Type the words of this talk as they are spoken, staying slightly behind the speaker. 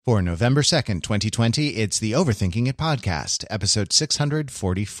For November 2nd, 2020, it's the Overthinking It podcast, episode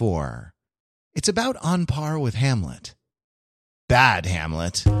 644. It's about On Par with Hamlet. Bad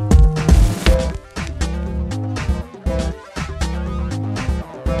Hamlet.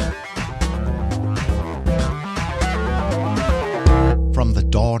 From the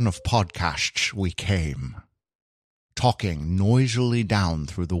dawn of podcasts we came, talking noisily down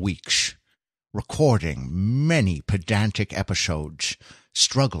through the weeks, recording many pedantic episodes,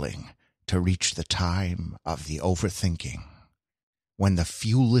 struggling to reach the time of the overthinking, when the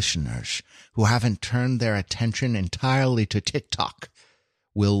few listeners who haven't turned their attention entirely to TikTok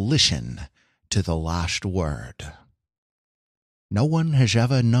will listen to the last word. No one has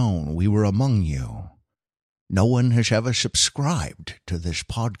ever known we were among you. No one has ever subscribed to this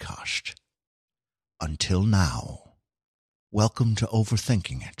podcast. Until now. Welcome to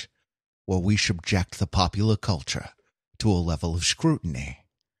Overthinking It, where we subject the popular culture to a level of scrutiny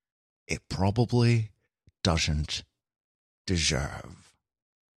it probably doesn't deserve.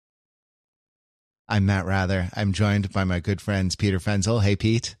 I'm Matt Rather. I'm joined by my good friends Peter Fenzel. Hey,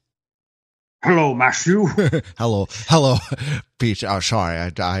 Pete. Hello, Matthew. Hello, Pete. Oh,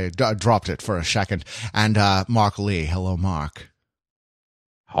 sorry, I dropped it for a second. And Mark Lee. Hello, Mark.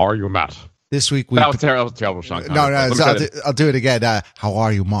 How are you, Matt? This week that was terrible, Sean. No, so I'll do it again. How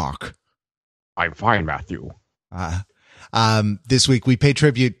are you, Mark? I'm fine, Matthew. This week we pay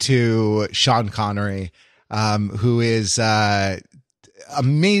tribute to Sean Connery, who is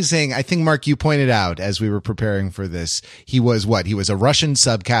amazing. I think, Mark, you pointed out as we were preparing for this, he was a Russian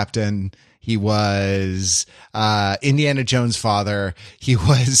sub-captain. He was Indiana Jones' father. He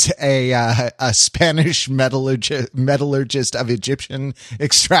was a Spanish metallurgist of Egyptian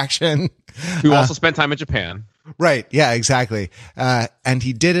extraction. Who also spent time in Japan. Right. Yeah, exactly. And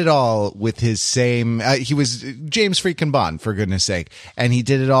he did it all with his same, he was James freaking Bond, for goodness sake. And he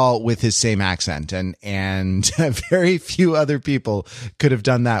did it all with his same accent. And very few other people could have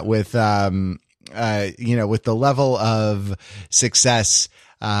done that with, with the level of success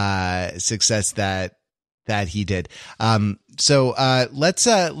that he did. So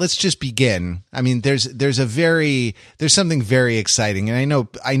let's just begin. I mean, there's something very exciting. And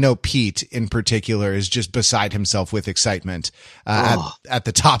I know Pete in particular is just beside himself with excitement, at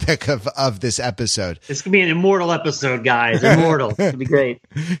the topic of this episode. It's going to be an immortal episode, guys. Immortal. It's going to be great.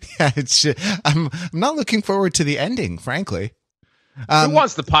 Yeah, I'm not looking forward to the ending, frankly. Who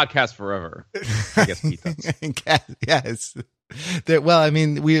wants the podcast forever? I guess Pete does. Yes. Well, I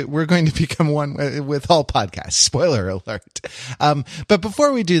mean, we're going to become one with all podcasts. Spoiler alert. But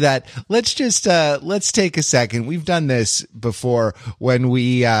before we do that, let's take a second. We've done this before when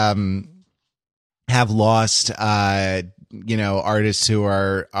we have lost artists who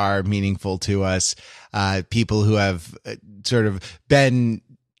are meaningful to us, people who have sort of been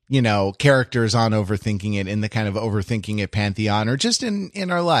characters on Overthinking It in the kind of Overthinking It pantheon, or just in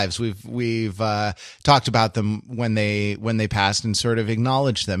our lives. We've talked about them when they passed and sort of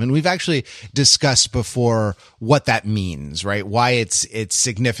acknowledged them. And we've actually discussed before what that means, right? Why it's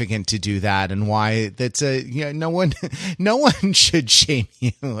significant to do that, and why that's no one should shame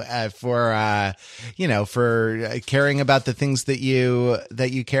you for caring about the things that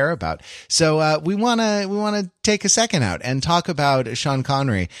you care about. So we want to take a second out and talk about Sean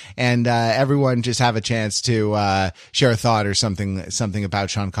Connery. And everyone just have a chance to share a thought or something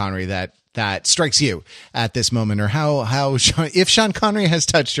about Sean Connery that strikes you at this moment, or if Sean Connery has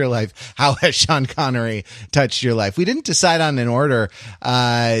touched your life, how has Sean Connery touched your life? We didn't decide on an order.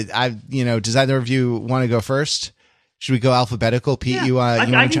 Does either of you want to go first? Should we go alphabetical? Pete, yeah,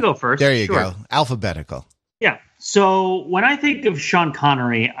 I can go first. There you go. Alphabetical. Yeah. So when I think of Sean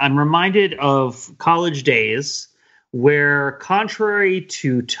Connery, I'm reminded of college days, where, contrary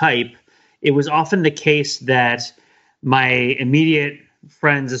to type, it was often the case that my immediate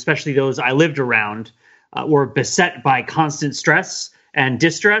friends, especially those I lived around, were beset by constant stress and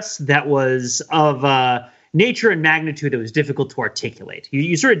distress that was of nature and magnitude that was difficult to articulate.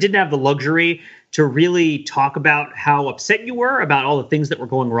 You sort of didn't have the luxury to really talk about how upset you were about all the things that were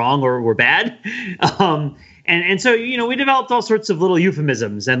going wrong or were bad. And so, we developed all sorts of little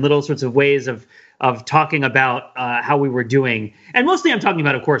euphemisms and little sorts of ways of talking about how we were doing. And mostly I'm talking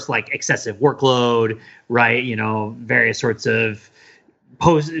about, of course, like excessive workload, right? Various sorts of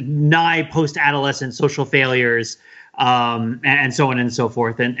post-adolescent social failures, and so on and so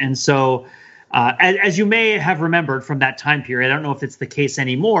forth. And so As you may have remembered from that time period, I don't know if it's the case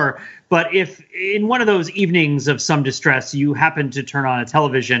anymore, but if in one of those evenings of some distress, you happen to turn on a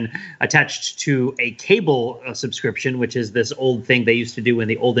television attached to a cable subscription, which is this old thing they used to do in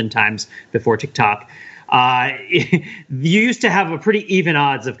the olden times before TikTok, you used to have a pretty even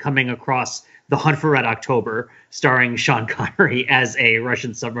odds of coming across The Hunt for Red October, starring Sean Connery as a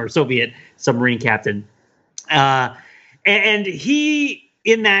Russian Soviet submarine captain. And he,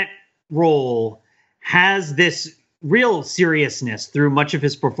 in that role, has this real seriousness through much of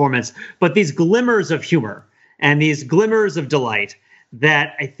his performance, but these glimmers of humor and these glimmers of delight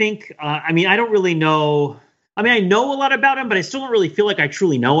that I think, I don't really know. I know a lot about him, but I still don't really feel like I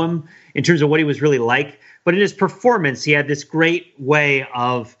truly know him in terms of what he was really like. But in his performance, he had this great way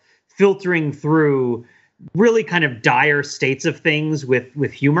of filtering through really kind of dire states of things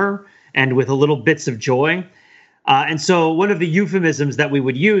with humor and with a little bits of joy. And so one of the euphemisms that we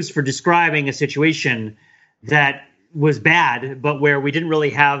would use for describing a situation that was bad, but where we didn't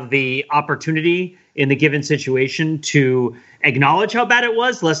really have the opportunity in the given situation to acknowledge how bad it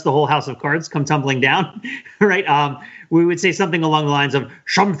was, lest the whole house of cards come tumbling down, right? We would say something along the lines of,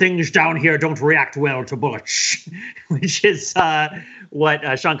 some things down here don't react well to bullets, which is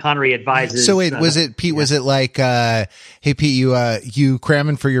what Sean Connery advises. So wait, was it, Pete, was it like, hey, Pete, you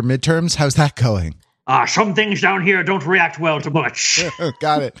cramming for your midterms? How's that going? Some things down here don't react well to bullets.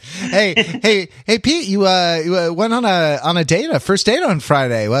 Got it. Hey, Pete, you went on a date, a first date on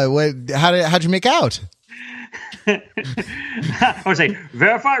Friday. How'd you make out? I would say,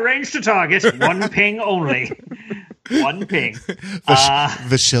 verify range to target, one ping only. One ping.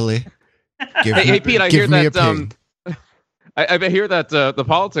 Vasily. Hey, Pete, I hear that. I hear that the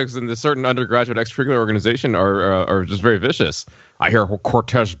politics in this certain undergraduate extracurricular organization are just very vicious. I hear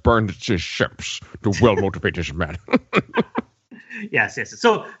Cortez burned his ships. The well-motivated man. Yes.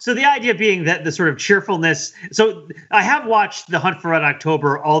 So the idea being that the sort of cheerfulness. So I have watched The Hunt for Red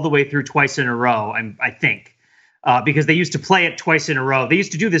October all the way through twice in a row. I think. Because they used to play it twice in a row. They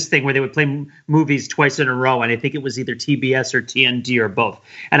used to do this thing where they would play movies twice in a row, and I think it was either TBS or TNT or both.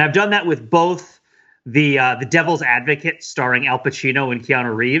 And I've done that with both the Devil's Advocate, starring Al Pacino and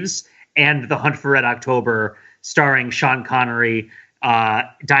Keanu Reeves, and The Hunt for Red October, starring Sean Connery,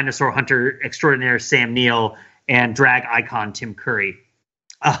 dinosaur hunter extraordinaire Sam Neill, and drag icon Tim Curry.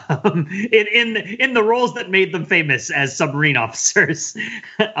 In the roles that made them famous as submarine officers.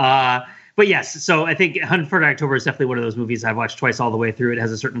 But yes, so I think Hunt for Red October is definitely one of those movies I've watched twice all the way through. It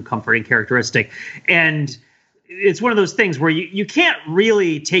has a certain comforting characteristic. And it's one of those things where you can't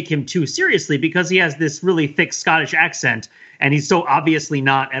really take him too seriously because he has this really thick Scottish accent, and he's so obviously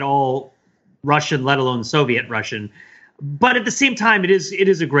not at all Russian, let alone Soviet Russian. But at the same time, it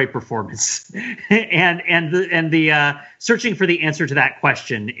is a great performance. and the searching for the answer to that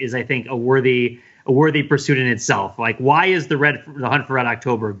question is, I think, a worthy pursuit in itself. Like, why is the Hunt for Red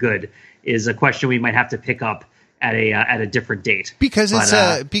October good is a question we might have to pick up at a different date. Because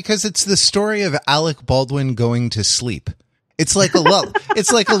it's the story of Alec Baldwin going to sleep. It's like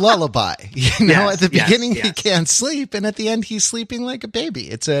it's like a lullaby. You know, at the beginning he can't sleep, and at the end he's sleeping like a baby.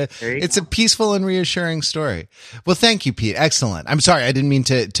 It's a peaceful and reassuring story. Well, thank you, Pete. Excellent. I'm sorry, I didn't mean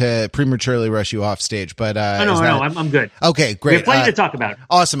to prematurely rush you off stage, but no, I'm good. Okay, great. We have plenty to talk about.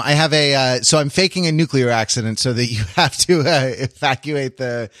 Awesome. I have so I'm faking a nuclear accident so that you have to evacuate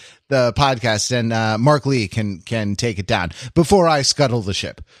the podcast, and Mark Lee can take it down before I scuttle the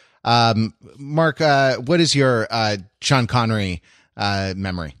ship. Mark, what is your Sean Connery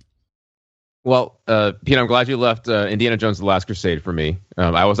memory? Well, Pete, I'm glad you left Indiana Jones: The Last Crusade for me.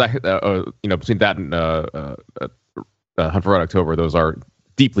 I was, between that and Hunt for Red October, those are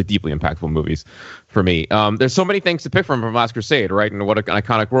deeply, deeply impactful movies for me. There's so many things to pick from Last Crusade, right? And what an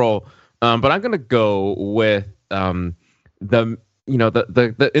iconic role. But I'm going to go with the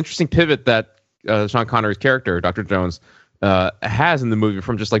interesting pivot that Sean Connery's character, Dr. Jones, has in the movie,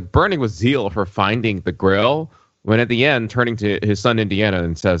 from just like burning with zeal for finding the Grail, when at the end turning to his son Indiana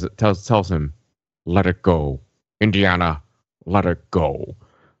and tells him, "Let it go, Indiana, let it go."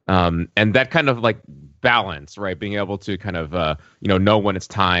 And that kind of like balance, right? Being able to kind of know when it's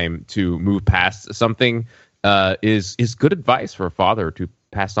time to move past something is good advice for a father to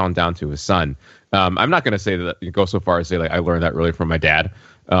pass on down to his son. I'm not going to say that, go so far as say like I learned that really from my dad,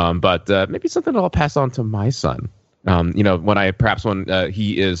 but maybe something that I'll pass on to my son. When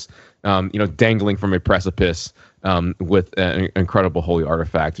he is, dangling from a precipice with an incredible holy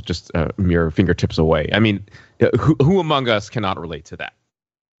artifact just mere fingertips away. I mean, who among us cannot relate to that?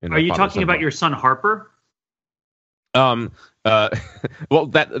 Are you talking about your son Harper? Well,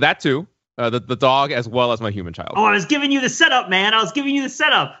 that too. The dog as well as my human child. Oh, I was giving you the setup, man.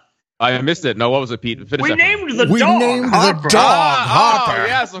 I missed it. No, what was it, Pete? We named the dog Harper. Harper. Oh,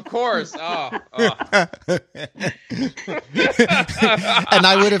 yes, of course. And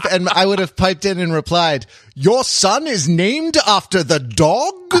I would have piped in and replied, "Your son is named after the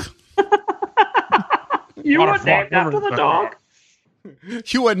dog?" You were named after the dog.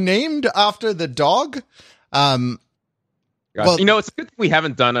 You were named after the dog? Well, it's a good thing we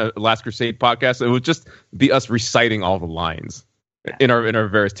haven't done a Last Crusade podcast. It would just be us reciting all the lines in our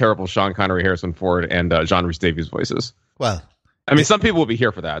various terrible Sean Connery, Harrison Ford, and John Rhys Davies voices. Well, I mean, some people will be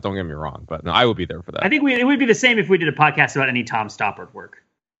here for that. Don't get me wrong, but no, I would be there for that. I think it would be the same if we did a podcast about any Tom Stoppard work.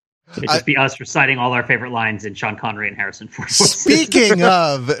 It'd just be us reciting all our favorite lines in Sean Connery and Harrison Ford voices. Speaking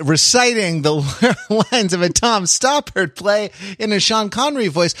of reciting the lines of a Tom Stoppard play in a Sean Connery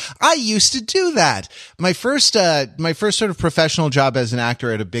voice, I used to do that. My first sort of professional job as an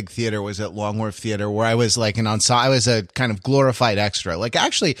actor at a big theater was at Longworth Theater, where I was like I was a kind of glorified extra, like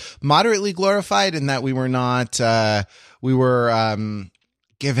actually moderately glorified in that we were not, we were,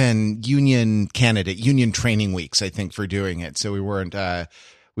 given union training weeks, I think, for doing it. So we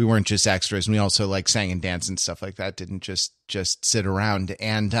weren't just extras, and we also like sang and danced and stuff like that. Didn't just sit around.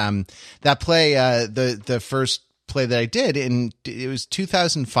 And that play, the first play that I did, it was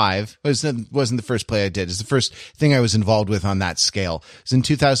 2005. It wasn't the first play I did. It's the first thing I was involved with on that scale. It was in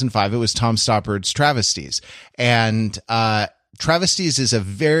 2005. It was Tom Stoppard's Travesties, and Travesties is a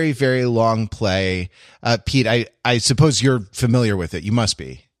very, very long play. Pete, I suppose you're familiar with it. You must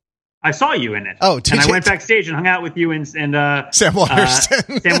be. I saw you in it. Oh, and I went backstage and hung out with you and Sam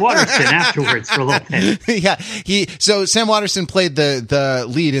Waterston. Sam Waterston afterwards for a little bit. Yeah, so Sam Waterston played the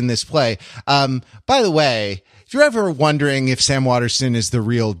lead in this play. By the way, if you're ever wondering if Sam Waterston is the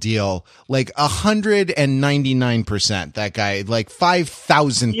real deal, like 199%, that guy, like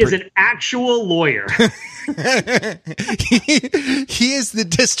 5,000. He is an actual lawyer. He is the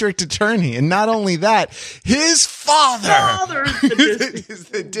district attorney, and not only that, his father is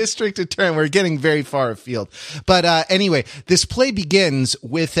the district attorney. We're getting very far afield, but anyway, this play begins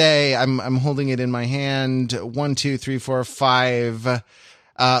with I'm holding it in my hand. 1, 2, 3, 4, 5.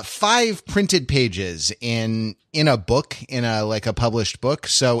 5 printed pages in a book, in a published book.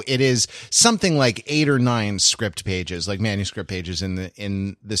 So it is something like 8 or 9 script pages, like manuscript pages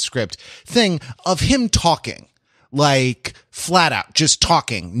in the script thing of him talking, like flat out, just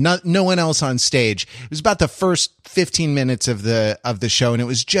talking, no one else on stage. It was about the first 15 minutes of the show, and it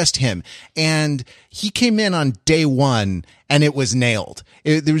was just him. And he came in on day 1 and it was nailed.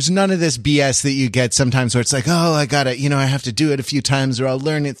 There was none of this BS that you get sometimes where it's like, oh, I gotta, I have to do it a few times or I'll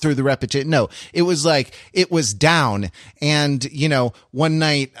learn it through the repetition. No, it was like, it was down. And, one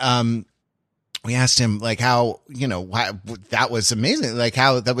night, we asked him like how, that was amazing. Like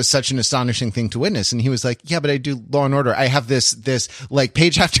how that was such an astonishing thing to witness. And he was like, yeah, but I do Law and Order. I have this like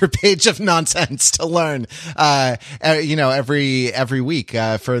page after page of nonsense to learn, every week,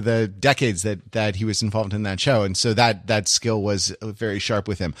 for the decades that he was involved in that show. And so that skill was very sharp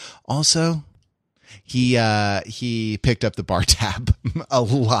with him. Also, he picked up the bar tab a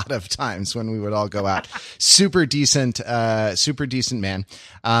lot of times when we would all go out. Super decent man.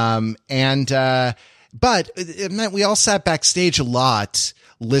 But it meant we all sat backstage a lot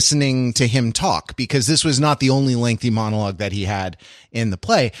listening to him talk, because this was not the only lengthy monologue that he had in the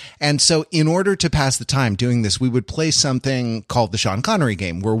play. And so in order to pass the time doing this, we would play something called the Sean Connery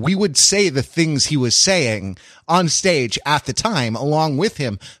game, where we would say the things he was saying on stage at the time along with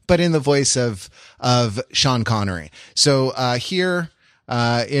him, but in the voice of Sean Connery. So here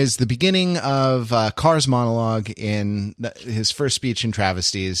is the beginning of Carr's monologue in his first speech in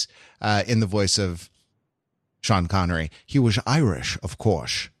Travesties, in the voice of Sean Connery. He was Irish, of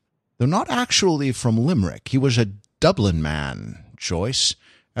course, though not actually from Limerick. He was a Dublin man, Joyce.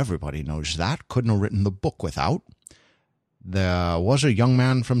 Everybody knows that. Couldn't have written the book without. There was a young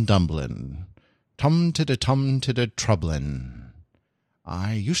man from Dublin. Tum to the troublin'.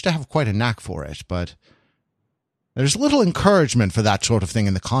 I used to have quite a knack for it, but there's little encouragement for that sort of thing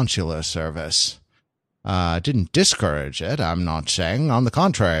in the consular service. Didn't discourage it, I'm not saying. On the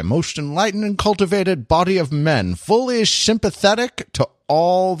contrary, most enlightened and cultivated body of men, fully sympathetic to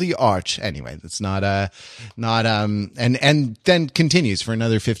all the arts. Anyway, that's and then continues for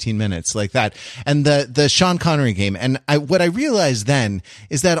another 15 minutes like that. And the Sean Connery game. And what I realized then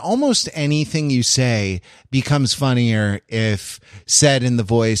is that almost anything you say becomes funnier if said in the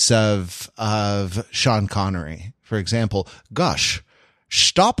voice of Sean Connery. For example, gosh,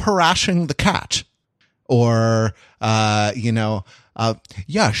 stop harassing the cat. Or,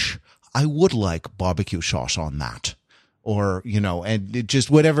 yes, I would like barbecue sauce on that. Or, and it just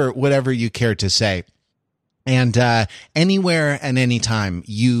whatever you care to say. And, anywhere and anytime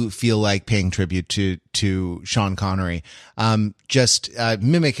you feel like paying tribute to Sean Connery, just,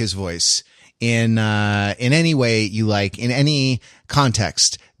 mimic his voice in any way you like, in any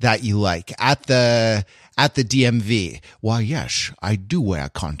context that you like. At the DMV, why, yes, I do wear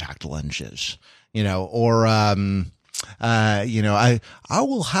contact lenses. or I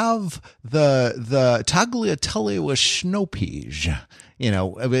will have the tagliatelle with schnoppies.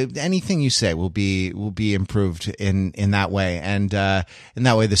 Anything you say will be improved in that way, and in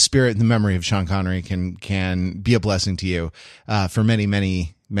that way, the spirit and the memory of Sean Connery can be a blessing to you for many,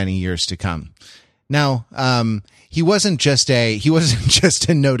 many, many years to come. Now, he wasn't just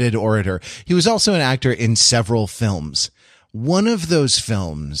a noted orator. He was also an actor in several films. One of those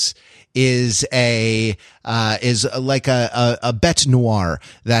films is like a bête noire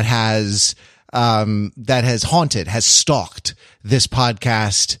that has stalked this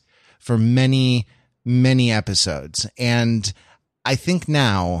podcast for many, many episodes. And I think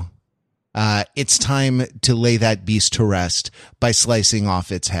now it's time to lay that beast to rest by slicing off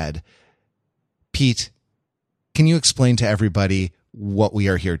its head. Pete, can you explain to everybody what we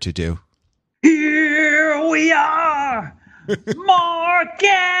are here to do? Here we are, Mark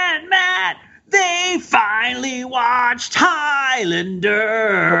and Matt. They finally watched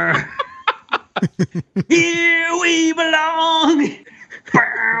Highlander. Here we belong.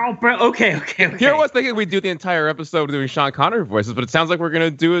 Okay. Here I was thinking we'd do the entire episode doing Sean Connery voices, but it sounds like we're going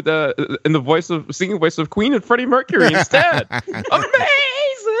to do it in the singing voice of Queen and Freddie Mercury instead.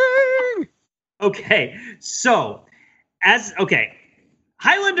 Amazing! Okay, so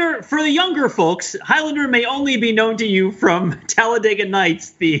Highlander, for the younger folks, Highlander may only be known to you from Talladega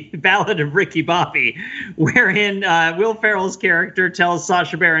Nights, the Ballad of Ricky Bobby, wherein Will Ferrell's character tells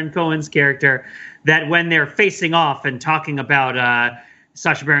Sacha Baron Cohen's character that when they're facing off and talking about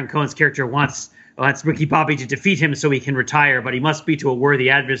Sacha Baron Cohen's character wants Ricky Bobby to defeat him so he can retire, but he must be to a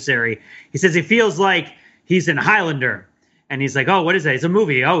worthy adversary. He says he feels like he's in Highlander. And he's like, oh, what is that? It's a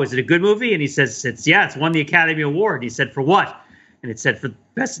movie. Oh, is it a good movie? And he says, it's won the Academy Award. He said, for what? And it said, for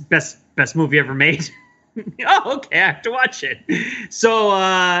best movie ever made. Oh, okay, I have to watch it. So,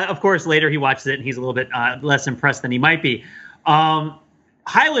 of course, later he watches it, and he's a little bit less impressed than he might be.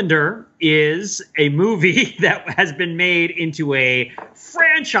 Highlander is a movie that has been made into a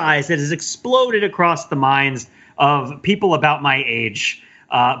franchise that has exploded across the minds of people about my age,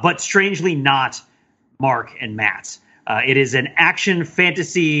 but strangely not Mark and Matt. It is an action,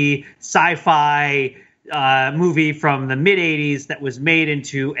 fantasy, sci-fi movie from the mid-'80s that was made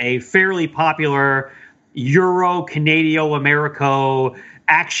into a fairly popular Euro-Canado-Americo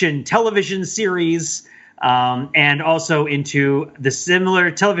action television series, and also into the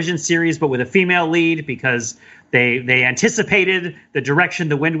similar television series but with a female lead, because they anticipated the direction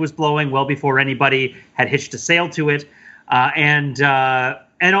the wind was blowing well before anybody had hitched a sail to it,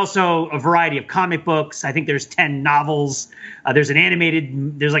 and also a variety of comic books. I think there's 10 novels. There's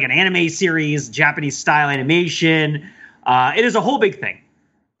like an anime series, Japanese style animation. It is a whole big thing.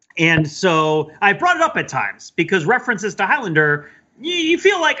 And so I brought it up at times because references to Highlander, you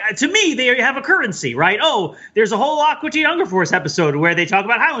feel like, to me, they have a currency, right? Oh, there's a whole Aqua Teen Hunger Force episode where they talk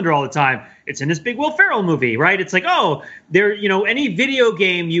about Highlander all the time. It's in this big Will Ferrell movie, right? It's like, oh, any video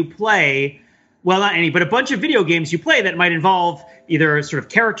game you play, well, not any, but a bunch of video games you play that might involve either sort of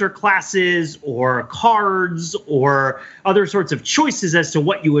character classes or cards or other sorts of choices as to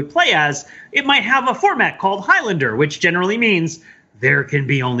what you would play as, it might have a format called Highlander, which generally means there can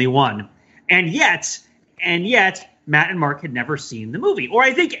be only one. And yet, Matt and Mark had never seen the movie, or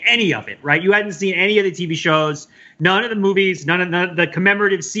I think any of it, right? You hadn't seen any of the TV shows, none of the movies, none of the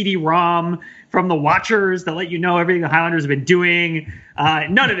commemorative CD-ROM from the Watchers that let you know everything the Highlanders have been doing.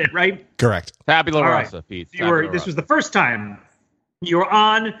 None of it, right? Correct. Tabula rasa, Pete. This was the first time you were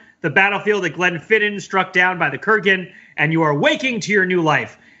on the battlefield that Glenfinnan struck down by the Kurgan, and you are waking to your new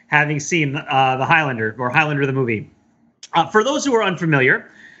life, having seen the Highlander, or Highlander the movie. For those who are unfamiliar,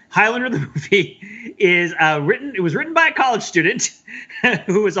 Highlander the movie is written by a college student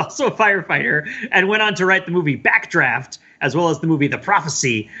who was also a firefighter and went on to write the movie Backdraft, as well as the movie The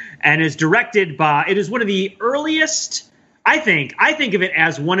Prophecy, and is directed by, it is one of the earliest, I think of it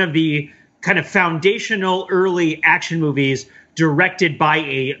as one of the kind of foundational early action movies directed by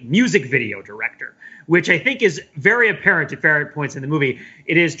a music video director, which I think is very apparent at various points in the movie.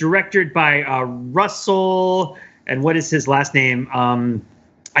 It is directed by Russell, and what is his last name? I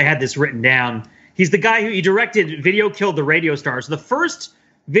had this written down. He's the guy who directed Video Killed the Radio Stars. The first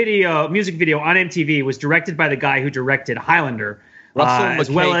music video on MTV was directed by the guy who directed Highlander, as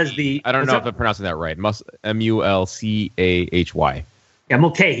well as the... I don't know if I'm pronouncing that right. Mulcahy. Yeah,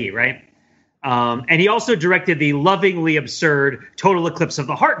 Mulcahy, right? And he also directed the lovingly absurd Total Eclipse of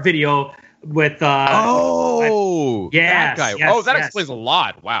the Heart video with that guy. That explains a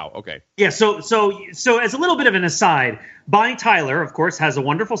lot. Wow. Okay. Yeah. So as a little bit of an aside, Bonnie Tyler, of course, has a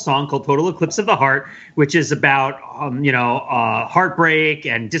wonderful song called "Total Eclipse of the Heart," which is about heartbreak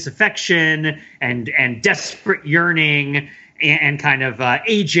and disaffection and desperate yearning and kind of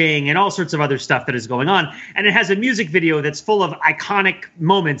aging and all sorts of other stuff that is going on. And it has a music video that's full of iconic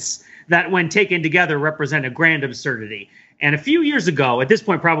moments that, when taken together, represent a grand absurdity. And a few years ago, at this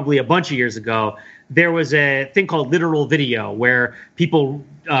point, probably a bunch of years ago, there was a thing called literal video where people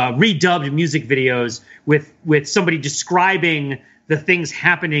redubbed music videos with somebody describing the things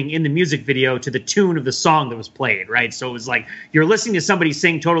happening in the music video to the tune of the song that was played, right? So it was like you're listening to somebody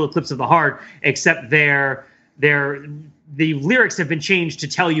sing Total Eclipse of the Heart, except the lyrics have been changed to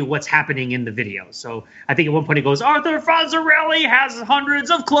tell you what's happening in the video. So I think at one point it goes, Arthur Fonzarelli has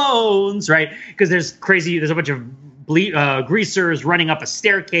hundreds of clones, right? Because there's a bunch of greasers running up a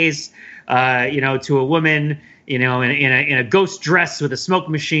staircase, to a woman, in a ghost dress with a smoke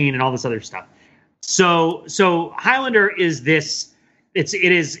machine and all this other stuff. So Highlander is this. It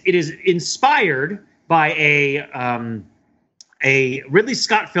is inspired by a Ridley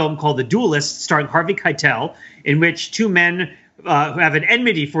Scott film called The Duelist, starring Harvey Keitel, in which two men who have an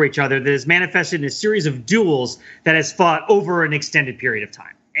enmity for each other that is manifested in a series of duels that has fought over an extended period of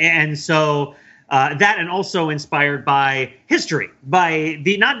time. And so that, and also inspired by history, by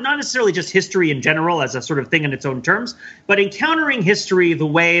the not necessarily just history in general as a sort of thing in its own terms, but encountering history the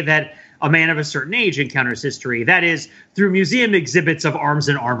way that a man of a certain age encounters history. That is through museum exhibits of arms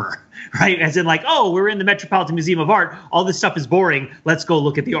and armor, right? As in like, oh, we're in the Metropolitan Museum of Art. All this stuff is boring. Let's go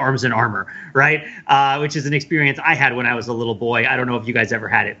look at the arms and armor, right? Which is an experience I had when I was a little boy. I don't know if you guys ever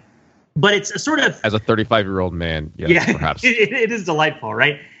had it, but it's a sort of... As a 35-year-old man, yes, perhaps. It is delightful,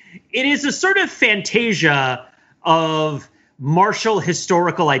 right? It is a sort of fantasia of martial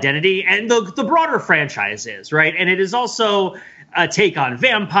historical identity, and the broader franchise is, right? And it is also a take on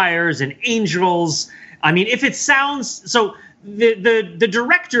vampires and angels. I mean, if it sounds... So the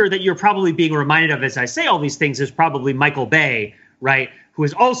director that you're probably being reminded of as I say all these things is probably Michael Bay, right? Who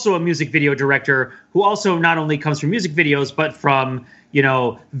is also a music video director, who also not only comes from music videos, but from,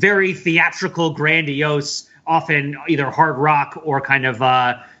 very theatrical, grandiose, often either hard rock or kind of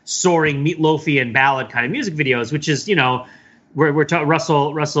soaring Meatloafian ballad kind of music videos, which is, we're talking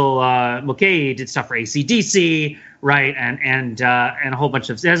Russell Mulcahy did stuff for AC/DC, right, and a whole bunch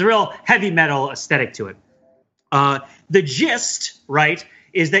of... It has a real heavy metal aesthetic to it. The gist, right,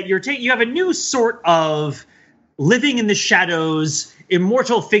 is that you have a new sort of living in the shadows,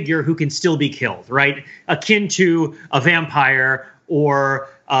 immortal figure who can still be killed, right, akin to a vampire or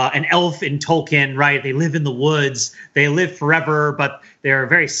an elf in Tolkien, right? They live in the woods. They live forever, but they're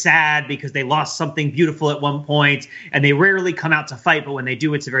very sad because they lost something beautiful at one point, and they rarely come out to fight, but when they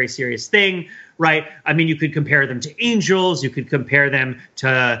do, it's a very serious thing, right? I mean, you could compare them to angels. You could compare them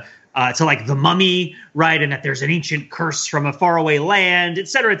to like the Mummy, right? And that there's an ancient curse from a faraway land, et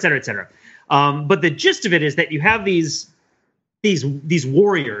cetera, et cetera, et cetera. But the gist of it is that you have these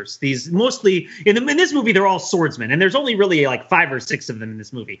warriors, these mostly in this movie, they're all swordsmen, and there's only really like 5 or 6 of them in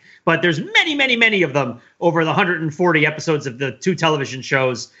this movie, but there's many, many, many of them over the 140 episodes of the 2 television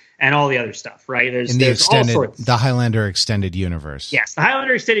shows and all the other stuff, right? There's all sorts. The Highlander extended universe. Yes, the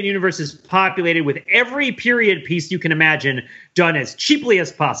Highlander extended universe is populated with every period piece you can imagine, done as cheaply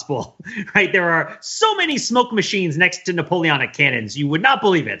as possible, right? There are so many smoke machines next to Napoleonic cannons, you would not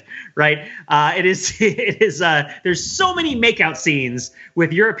believe it, right? There's so many makeout scenes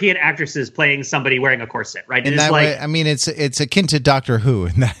with European actresses playing somebody wearing a corset, right? In that way, I mean, it's akin to Doctor Who.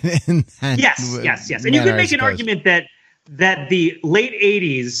 Yes. And you could make an argument that the late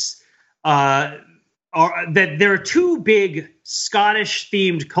 80s that there are 2 big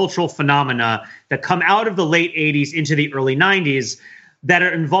Scottish-themed cultural phenomena that come out of the late 80s into the early 90s that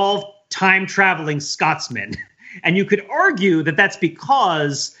involve time-traveling Scotsmen. And you could argue that that's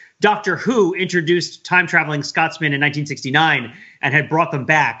because Doctor Who introduced time-traveling Scotsmen in 1969 and had brought them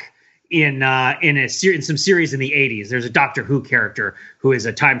back in some series in the 80s. There's a Doctor Who character who is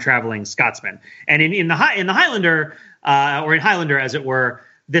a time-traveling Scotsman. And in the Highlander, or in Highlander, as it were,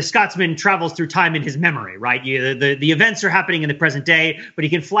 the Scotsman travels through time in his memory, right? The events are happening in the present day, but he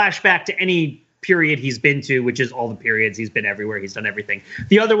can flash back to any period he's been to, which is all the periods. He's been everywhere. He's done everything.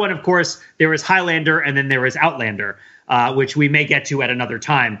 The other one, of course, there is Highlander, and then there is Outlander, which we may get to at another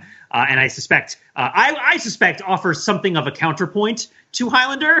time. And I suspect offers something of a counterpoint to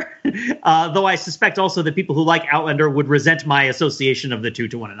Highlander, though I suspect also that people who like Outlander would resent my association of the two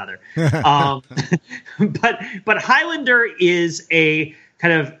to one another. But Highlander is a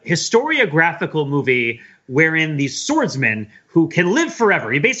kind of historiographical movie wherein these swordsmen who can live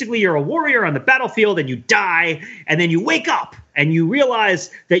forever. You're a warrior on the battlefield and you die, and then you wake up and you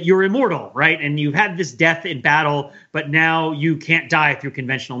realize that you're immortal, right? And you've had this death in battle, but now you can't die through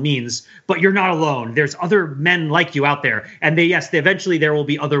conventional means, but you're not alone. There's other men like you out there. And eventually there will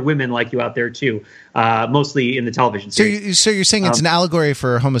be other women like you out there too, mostly in the television series. So you're saying it's an allegory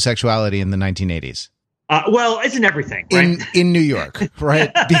for homosexuality in the 1980s? Well, it's in everything, right? In New York,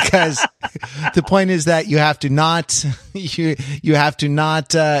 right? Because the point is that you have to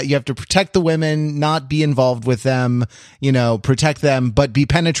protect the women, not be involved with them, protect them, but be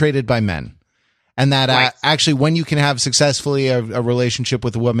penetrated by men. And that actually, when you can have successfully a relationship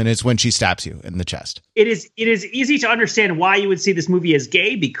with a woman, is when she stabs you in the chest. It is easy to understand why you would see this movie as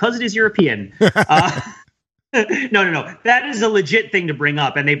gay, because it is European. No. That is a legit thing to bring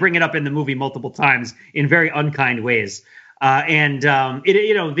up, and they bring it up in the movie multiple times in very unkind ways.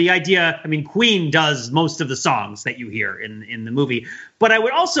 The idea, Queen does most of the songs that you hear in the movie. But I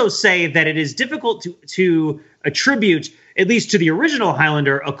would also say that it is difficult to attribute, at least to the original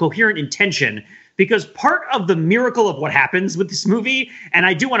Highlander, a coherent intention. Because part of the miracle of what happens with this movie, and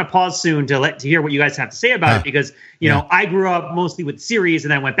I do want to pause soon to hear what you guys have to say about it, because I grew up mostly with series,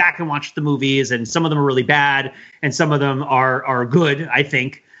 and then I went back and watched the movies, and some of them are really bad, and some of them are good, I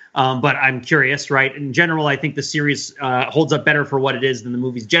think. But I'm curious, right? In general, I think the series holds up better for what it is than the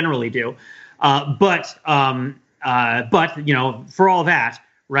movies generally do. But for all that,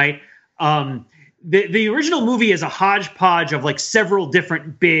 right? The original movie is a hodgepodge of several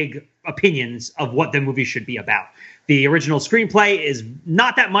different big opinions of what the movie should be about. The original screenplay is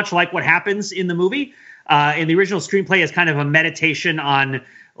not that much like what happens in the movie. And the original screenplay is kind of a meditation on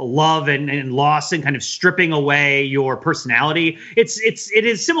love and loss and kind of stripping away your personality. It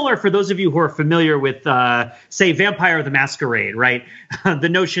is similar for those of you who are familiar with, say, Vampire the Masquerade, right? The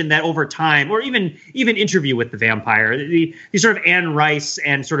notion that over time, or even Interview with the Vampire, the sort of Anne Rice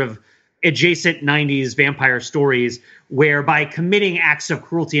and sort of adjacent 90s vampire stories, where by committing acts of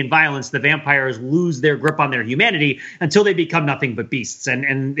cruelty and violence, the vampires lose their grip on their humanity until they become nothing but beasts.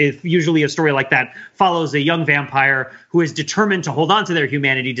 And if usually a story like that follows a young vampire who is determined to hold on to their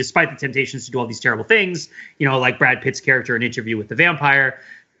humanity despite the temptations to do all these terrible things, like Brad Pitt's character in Interview with the Vampire,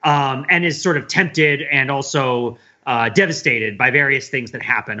 and is sort of tempted and also devastated by various things that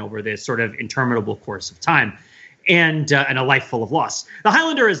happen over this sort of interminable course of time. And a life full of loss. The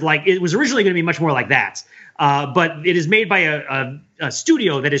Highlander is it was originally going to be much more like that, but it is made by a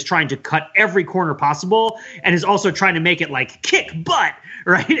studio that is trying to cut every corner possible, and is also trying to make it kick butt,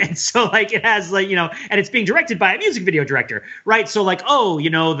 right? And so it has and it's being directed by a music video director, right? So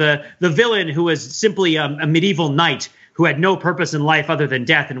the villain, who is simply a medieval knight who had no purpose in life other than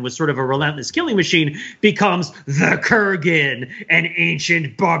death and was sort of a relentless killing machine, becomes the Kurgan, an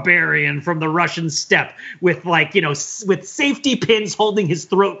ancient barbarian from the Russian steppe with with safety pins holding his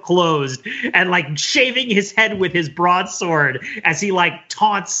throat closed and shaving his head with his broadsword as he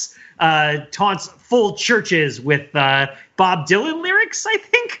taunts full churches with Bob Dylan lyrics, I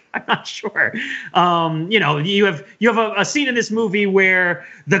think. I'm not sure. You have a scene in this movie where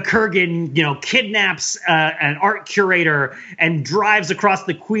the Kurgan, kidnaps an art curator and drives across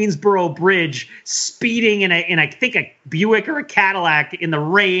the Queensboro Bridge, speeding in I think a Buick or a Cadillac in the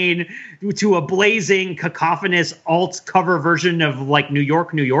rain to a blazing, cacophonous alt cover version of New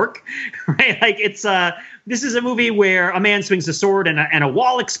York, New York, right? This is a movie where a man swings a sword and a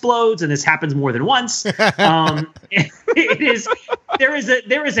wall explodes, and this happens more than once. It is there is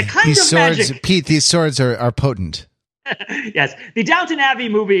a kind these of swords, magic. Pete, these swords are potent. Yes, the Downton Abbey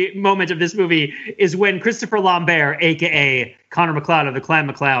moment of this movie is when Christopher Lambert, aka Connor MacLeod of the Clan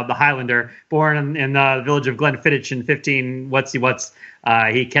MacLeod, the Highlander, born in the village of Glenfiddich in 15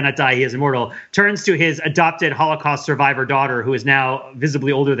 he cannot die, he is immortal, turns to his adopted Holocaust survivor daughter, who is now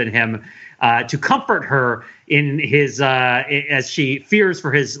visibly older than him, to comfort her in his as she fears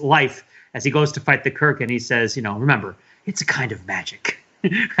for his life as he goes to fight the Kirk, and he says, remember, it's a kind of magic.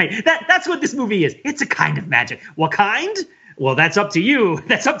 Right? That's what this movie is. It's a kind of magic. What kind? Well, that's up to you.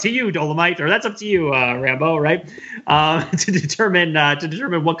 That's up to you, Dolomite, or that's up to you, Rambo, right? To determine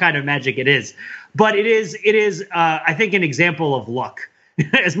what kind of magic it is. But it is I think an example of luck.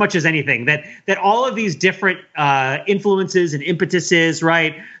 As much as anything, that all of these different influences and impetuses,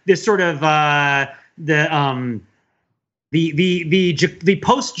 right? This sort of the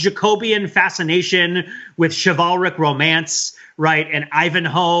post-Jacobean fascination with chivalric romance, right? And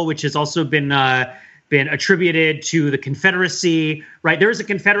Ivanhoe, which has also been attributed to the Confederacy, right? There is a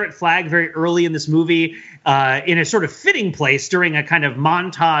Confederate flag very early in this movie, in a sort of fitting place during a kind of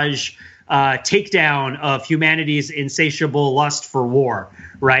montage takedown of humanity's insatiable lust for war,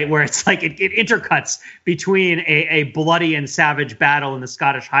 right? Where it's like it intercuts between a bloody and savage battle in the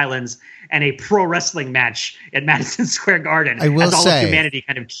Scottish Highlands and a pro wrestling match at Madison Square Garden. I will as all say, of humanity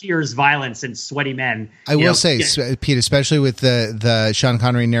kind of cheers violence and sweaty men. I will say, Pete, especially with the Sean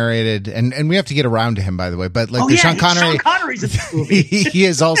Connery narrated, and we have to get around to him, by the way, but like Sean Connery's in this movie. he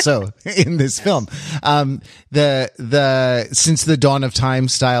is also in this film. The since the dawn of time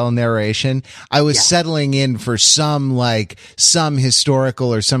style narration, I was settling in for some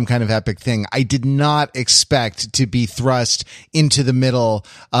historical or some kind of epic thing. I did not expect to be thrust into the middle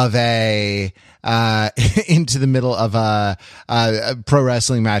of a pro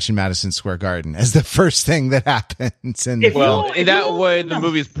wrestling match in Madison Square Garden as the first thing that happens. And in that way, the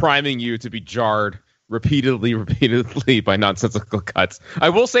movie is priming you to be jarred repeatedly by nonsensical cuts. I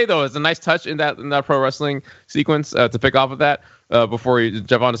will say though, it's a nice touch in that pro wrestling sequence to pick off of that before you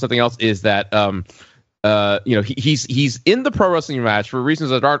jump on to something else is that he's in the pro wrestling match for reasons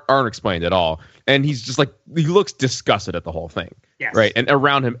that aren't explained at all, and he's just like he looks disgusted at the whole thing. Yes. Right, and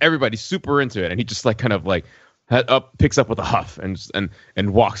around him, everybody's super into it, and he just like kind of like picks up with a huff and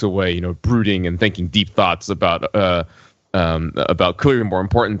walks away, brooding and thinking deep thoughts about clearly more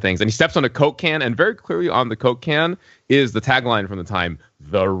important things. And he steps on a Coke can, and very clearly on the Coke can is the tagline from the time: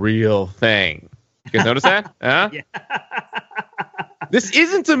 "The real thing." You guys notice that? Huh? Yeah. This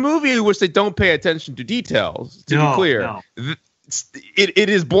isn't a movie in which they don't pay attention to details. To be clear. No. It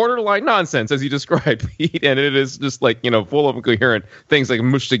is borderline nonsense, as you described, Pete, and it is just like full of incoherent things like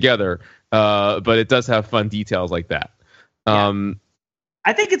mushed together. But it does have fun details like that.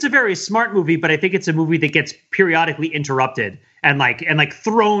 I think it's a very smart movie, but I think it's a movie that gets periodically interrupted and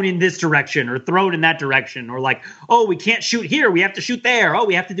thrown in this direction or thrown in that direction, or like, oh, we can't shoot here, we have to shoot there. Oh,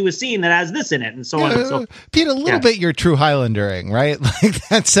 we have to do a scene that has this in it, and so on and so. Pete, a little bit you're true Highlandering, right? Like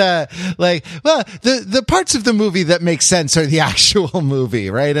that's the parts of the movie that make sense are the actual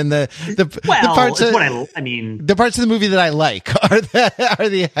movie, right? And the parts of the parts of the movie that I like are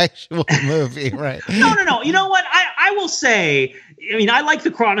the actual movie, right? No. You know what? I will say. I mean, I like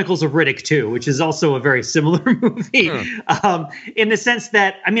the Chronicles of Riddick too, which is also a very similar movie, in the sense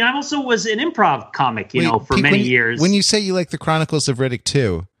that, I mean, I also was an improv comic, for Pete, many years. When you say you like the Chronicles of Riddick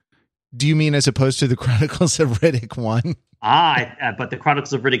 2, do you mean as opposed to the Chronicles of Riddick 1? But the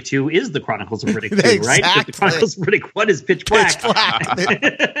Chronicles of Riddick 2 is the Chronicles of Riddick 2, exactly. Right? But the Chronicles of Riddick 1 is pitch black.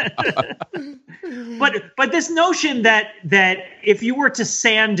 But this notion that if you were to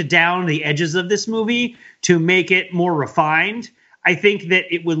sand down the edges of this movie to make it more refined, I think that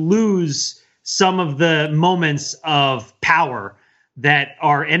it would lose some of the moments of power that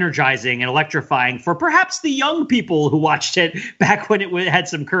are energizing and electrifying for perhaps the young people who watched it back when it had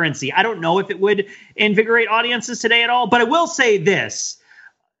some currency. I don't know if it would invigorate audiences today at all, but I will say this.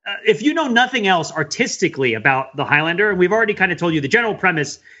 If you know nothing else artistically about the Highlander, and we've already kind of told you the general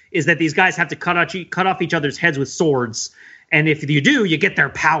premise is that these guys have to cut off each other's heads with swords. And if you do, you get their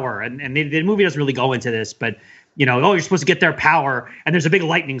power. And the movie doesn't really go into this, but you're supposed to get their power, and there's a big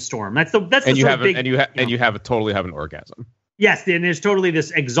lightning storm. That's the you totally have an orgasm. Yes, and there's totally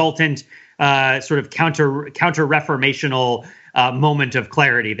this exultant sort of counter reformational moment of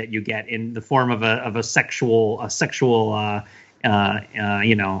clarity that you get in the form of a sexual thing,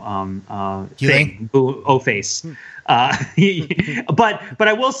 O-face. But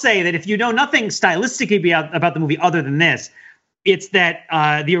I will say that if you know nothing stylistically about the movie other than this, it's that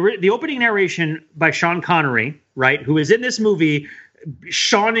the opening narration by Sean Connery, right, who is in this movie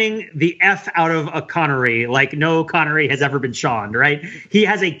shawning the F out of a Connery like no Connery has ever been shawned, right? He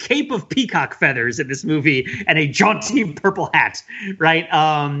has a cape of peacock feathers in this movie and a jaunty purple hat, right?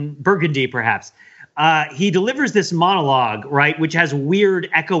 Burgundy, perhaps. He delivers this monologue, right, which has weird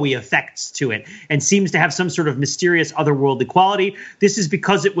echoey effects to it and seems to have some sort of mysterious otherworldly quality. This is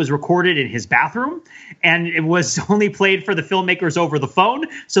because it was recorded in his bathroom and it was only played for the filmmakers over the phone.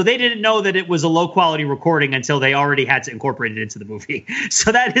 So they didn't know that it was a low quality recording until they already had to incorporate it into the movie.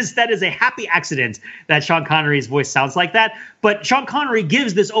 So that is a happy accident that Sean Connery's voice sounds like that. But Sean Connery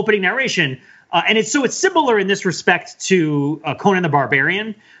gives this opening narration, and it's similar in this respect to Conan the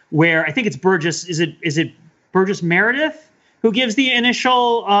Barbarian, where I think it's Burgess. Is it Burgess Meredith who gives the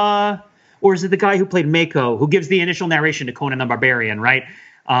initial, or is it the guy who played Mako who gives the initial narration to Conan the Barbarian? Right.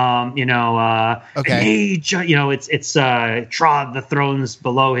 Okay. It's trod the thrones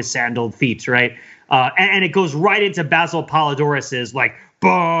below his sandaled feet. Right. And it goes right into Basil Polidoris's like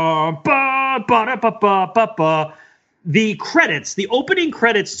ba ba ba da ba ba ba ba. The opening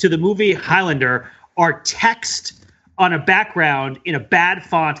credits to the movie Highlander are text on a background in a bad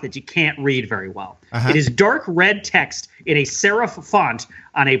font that you can't read very well. It is dark red text in a serif font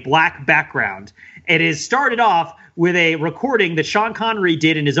on a black background. It is started off with a recording that Sean Connery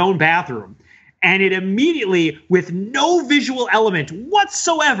did in his own bathroom. And it immediately, with no visual element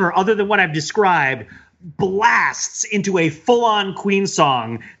whatsoever other than what I've described, blasts into a full-on Queen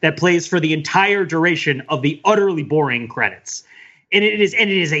song that plays for the entire duration of the utterly boring credits. And it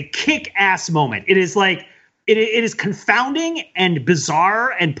is a kick-ass moment. It is like it is confounding and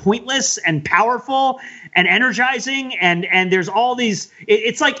bizarre and pointless and powerful and energizing, and there's all these.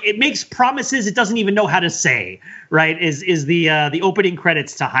 It's like it makes promises it doesn't even know how to say. Right? Is the opening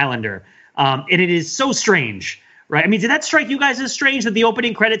credits to Highlander, and it is so strange. Right? I mean, did that strike you guys as strange that the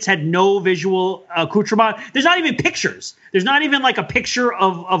opening credits had no visual accoutrement? There's not even pictures. There's not even like a picture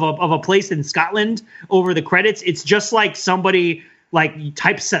of a place in Scotland over the credits. It's just like somebody like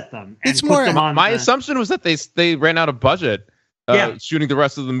typeset them and It's put more- them on. My assumption was that they ran out of budget shooting the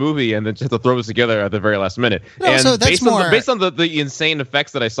rest of the movie and then just had to throw this together at the very last minute. No, and so that's based on the insane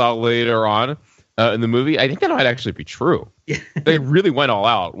effects that I saw later on in the movie, I think that might actually be true. They really went all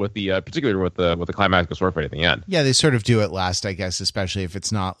out with the particularly with the climactic sword fight at the end. Yeah, they sort of do it last, I guess, especially if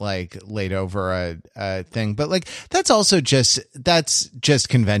it's not like laid over a thing. But like that's just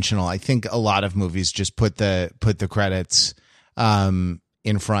conventional. I think a lot of movies just put the credits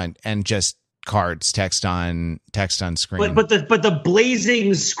in front and just cards, text on screen. But the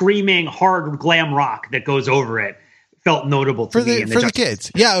blazing, screaming, hard glam rock that goes over it felt notable to me. For the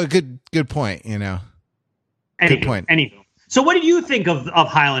kids. Yeah, good point. You know, good point. Anywho. So what did you think of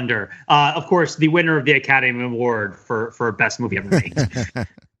Highlander? Of course, the winner of the Academy Award for Best Movie Ever Made.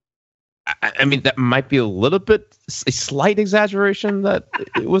 I mean, that might be a slight exaggeration that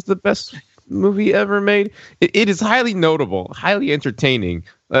it was the best movie ever made. It is highly notable, highly entertaining.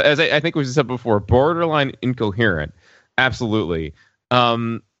 As I think we said before, borderline incoherent. Absolutely.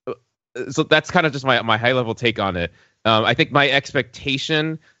 So that's kind of just my high level take on it. I think my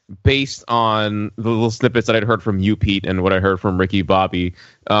expectation, based on the little snippets that I'd heard from you, Pete, and what I heard from Ricky Bobby,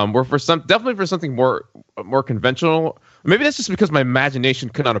 were definitely for something more conventional. Maybe that's just because my imagination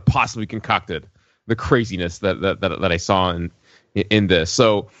could not have possibly concocted the craziness that I saw in this.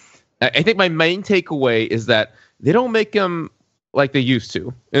 So I think my main takeaway is that they don't make them like they used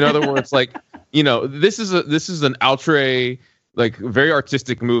to. In other words, like, you know, this is an outre, like very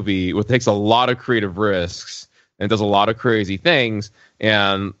artistic movie which takes a lot of creative risks and does a lot of crazy things,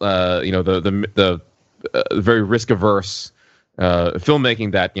 and you know, the very risk averse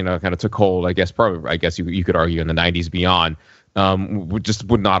filmmaking that, you know, kind of took hold. I guess you could argue in the 90s beyond.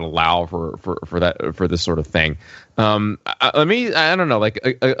 Would not allow for this sort of thing. I don't know, like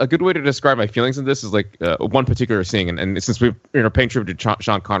a good way to describe my feelings in this is like one particular scene, and since we've paying tribute to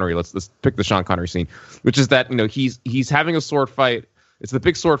Sean Connery, let's pick the Sean Connery scene, which is that, you know, he's having a sword fight. It's the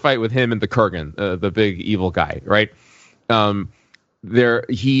big sword fight with him and the Kurgan, the big evil guy, right? There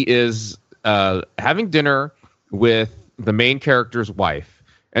he is having dinner with the main character's wife.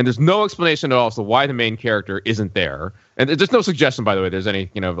 And there's no explanation at all as to why the main character isn't there. And there's no suggestion, by the way, there's any,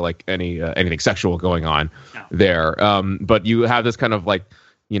 you know, like anything sexual going on there. But you have this kind of like,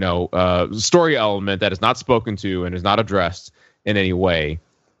 you know, story element that is not spoken to and is not addressed in any way.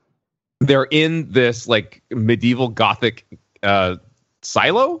 They're in this like medieval Gothic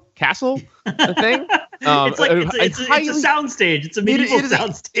silo castle thing. It's a soundstage. It's a medieval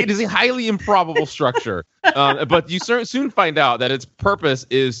soundstage. It is a highly improbable structure. But you soon find out that its purpose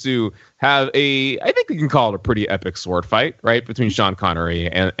is to have I think we can call it a pretty epic sword fight, right, between Sean Connery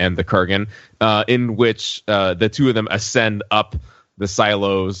and the Kurgan, in which the two of them ascend up the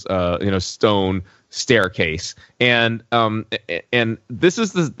silo's stone staircase, and this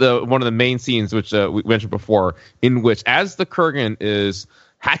is the one of the main scenes which we mentioned before, in which as the Kurgan is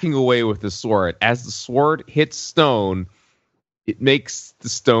hacking away with the sword, as the sword hits stone, it makes the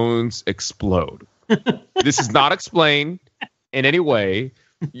stones explode. This is not explained in any way.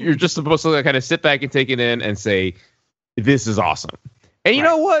 You're just supposed to kind of sit back and take it in and say, this is awesome. And you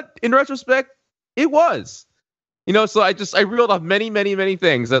know what? In retrospect, it was. You know, so I reeled off many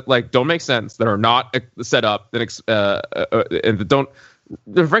things that like don't make sense, that are not set up, and that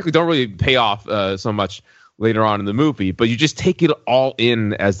frankly don't really pay off so much later on in the movie. But you just take it all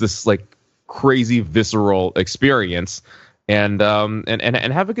in as this like crazy visceral experience, and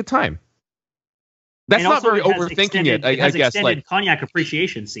have a good time. That's not very overthinking it. I guess like cognac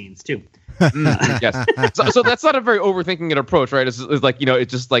appreciation scenes too. Yes. So that's not a very overthinking it approach, right? It's like, you know, it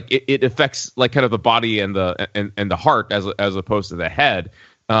just like it affects like kind of the body and the heart as opposed to the head.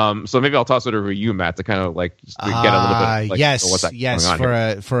 So maybe I'll toss it over to you, Matt, to kind of like just to get a little bit like, what's going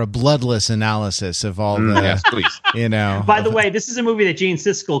on for a bloodless analysis of all the yes, please. You know. By the way, this is a movie that Gene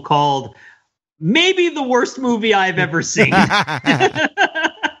Siskel called maybe the worst movie I've ever seen.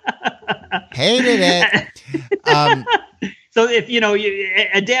 Hated it. So if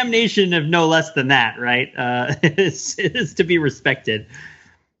a damnation of no less than that, right, is to be respected.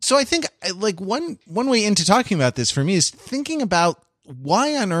 So I think like one way into talking about this for me is thinking about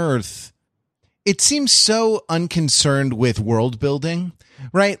why on earth it seems so unconcerned with world building,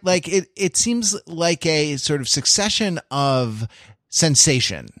 right? Like it seems like a sort of succession of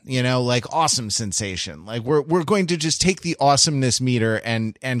sensation, like awesome sensation. Like we're going to just take the awesomeness meter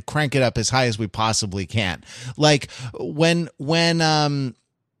and crank it up as high as we possibly can. Like when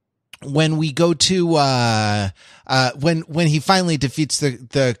we go to when he finally defeats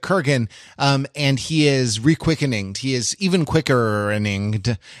the Kurgan, and he is requickening, he is even quicker-ing,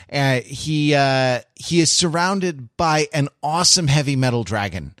 he is surrounded by an awesome heavy metal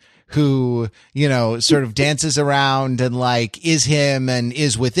dragon who, sort of dances around and like is him and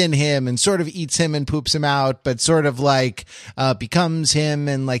is within him and sort of eats him and poops him out, but sort of like, becomes him.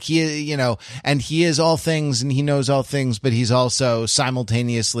 And like he, and he is all things and he knows all things, but he's also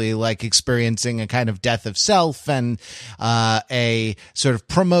simultaneously like experiencing a kind of death of self and, a sort of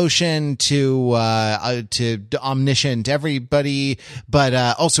promotion to omniscient everybody, but,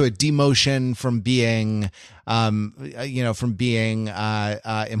 also a demotion from being,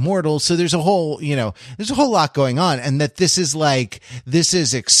 immortal. So there's a whole lot going on, and that this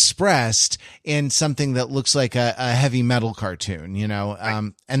is expressed in something that looks like a heavy metal cartoon,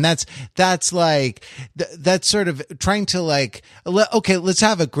 and that's sort of trying to like, okay, let's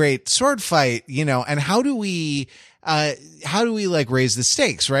have a great sword fight, and how do we like raise the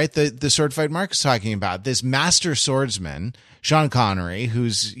stakes, right? The sword fight Mark is talking about, this master swordsman, Sean Connery,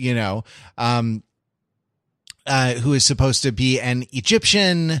 who's, who is supposed to be an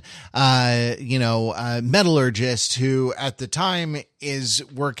Egyptian, metallurgist who at the time is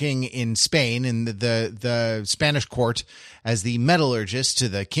working in Spain in the Spanish court as the metallurgist to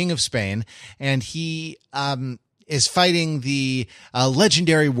the King of Spain. And he, is fighting the,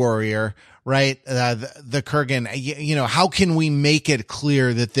 legendary warrior, right? The Kurgan. How can we make it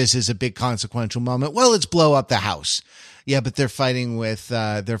clear that this is a big consequential moment? Well, let's blow up the house. Yeah, but they're fighting with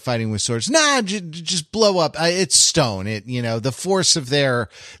swords. Nah, just blow up. It's stone. The force of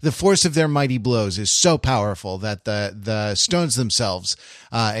their mighty blows is so powerful that the stones themselves,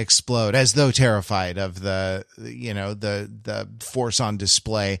 explode as though terrified of the force on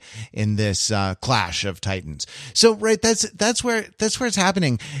display in this, clash of titans. So, right, that's where it's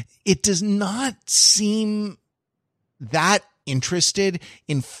happening. It does not seem that interested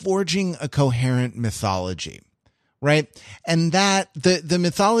in forging a coherent mythology. Right. And that the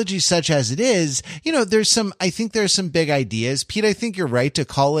mythology such as it is, there's some big ideas. Pete, I think you're right to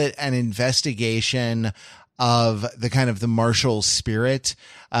call it an investigation of the kind of the martial spirit.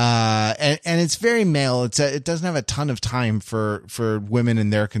 And it's very male. It doesn't have a ton of time for women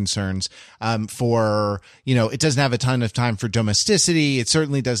and their concerns. It doesn't have a ton of time for domesticity. It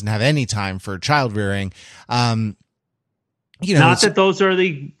certainly doesn't have any time for child rearing. Not that those are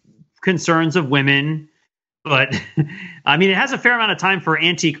the concerns of women. But I mean, it has a fair amount of time for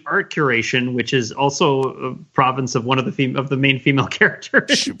antique art curation, which is also a province of one of the main female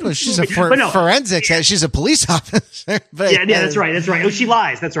characters. She's a forensics. Yeah. She's a police officer. But, yeah, that's right. That's right. Oh, she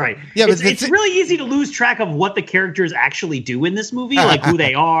lies. That's right. Yeah, but it's really easy to lose track of what the characters actually do in this movie, like who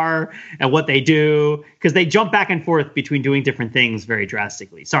they are and what they do, because they jump back and forth between doing different things very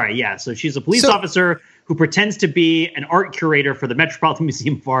drastically. Sorry. Yeah. So she's a police officer who pretends to be an art curator for the Metropolitan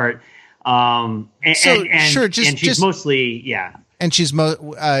Museum of Art. And she's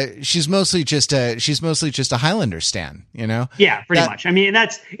mostly just a Highlander stan, Yeah, pretty much. I mean,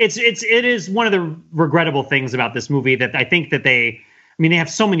 it is one of the regrettable things about this movie that I think that they have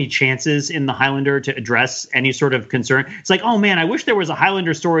so many chances in the Highlander to address any sort of concern. It's like, oh man, I wish there was a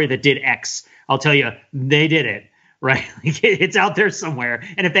Highlander story that did X. I'll tell you, they did it, right? It's out there somewhere.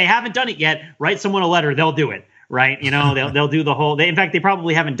 And if they haven't done it yet, write someone a letter, they'll do it. Right. They'll do the whole, in fact, they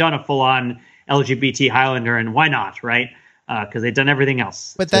probably haven't done a full on LGBT Highlander, and why not? Right. Because they've done everything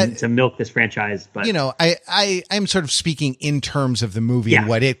else to milk this franchise. But, I'm sort of speaking in terms of the movie and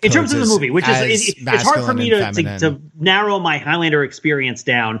what it in terms of the movie, which is it's hard for me to narrow my Highlander experience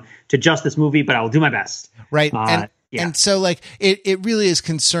down to just this movie, but I will do my best. Right. And so like it really is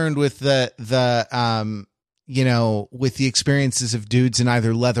concerned with the with the experiences of dudes in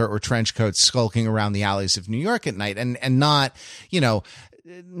either leather or trench coats skulking around the alleys of New York at night, and not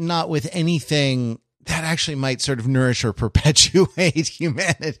with anything that actually might sort of nourish or perpetuate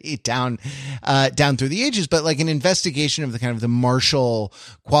humanity down through the ages. But like an investigation of the kind of the martial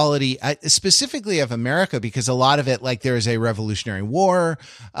quality, specifically of America, because a lot of it, like there is a Revolutionary War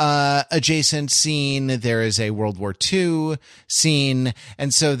adjacent scene, there is a World War II scene,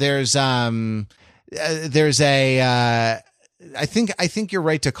 and so there's a I think you're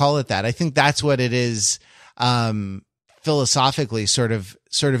right to call it that. I think that's what it is. Philosophically sort of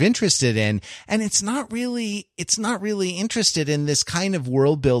interested in, and it's not really interested in this kind of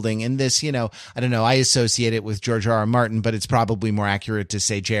world building, in this, I don't know, I associate it with George R.R. Martin, but it's probably more accurate to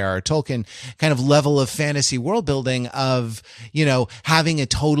say J.R.R. Tolkien kind of level of fantasy world building of, having a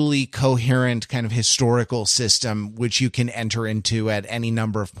totally coherent kind of historical system which you can enter into at any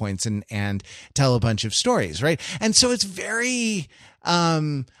number of points and tell a bunch of stories, right? And so it's very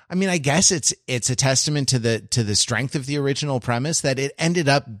I guess it's a testament to the strength of the original premise that it ended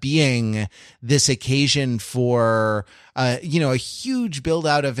up being this occasion for, a huge build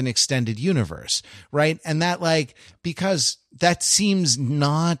out of an extended universe, right? And that because that seems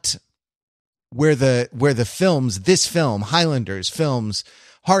not where the Highlanders film's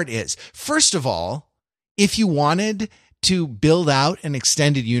heart is. First of all, if you wanted to build out an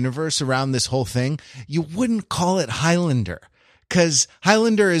extended universe around this whole thing, you wouldn't call it Highlander. Because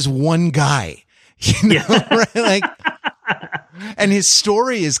Highlander is one guy, right? Like, and his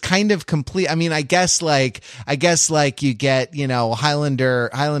story is kind of complete. I mean, I guess you get, Highlander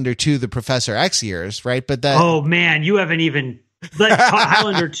 2, the Professor X years, right? But that. Oh man, you haven't even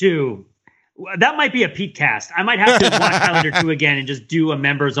Highlander 2. That might be a Pete cast. I might have to watch Highlander 2 again and just do a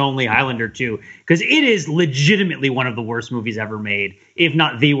members only Highlander 2, because it is legitimately one of the worst movies ever made, if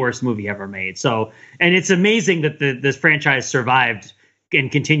not the worst movie ever made. So, and it's amazing that this franchise survived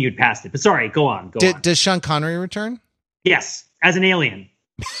and continued past it. But sorry, go on. Does Sean Connery return? Yes, as an alien.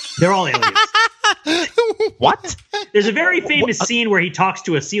 They're all aliens. What? There's a very famous scene where he talks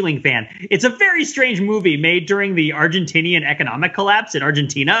to a ceiling fan. It's a very strange movie made during the Argentinian economic collapse in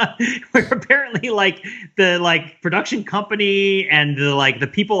Argentina, where apparently the production company and the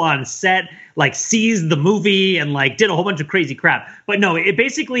people on set seized the movie and did a whole bunch of crazy crap. But no, it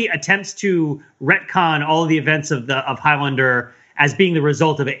basically attempts to retcon all of the events of Highlander as being the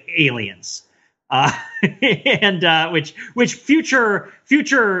result of aliens. Which future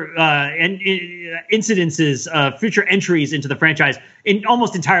incidences, future entries into the franchise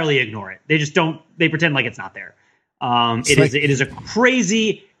almost entirely ignore it. They just don't. They pretend like it's not there. It is a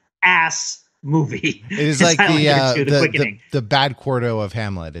crazy ass movie. It is like the bad quarto of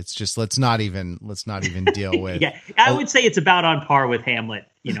Hamlet. It's just let's not even deal with. Yeah, I would say it's about on par with Hamlet,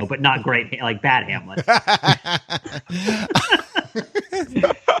 but not great, like bad Hamlet.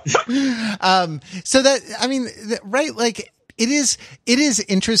 So that, right, it is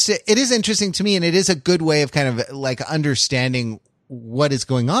interesting. It is interesting to me, and it is a good way of kind of understanding what is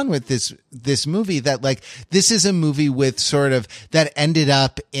going on with this movie, that this is a movie with sort of that ended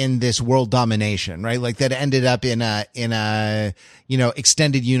up in this world domination, right? That ended up in a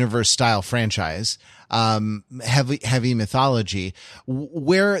extended universe style franchise. Heavy mythology,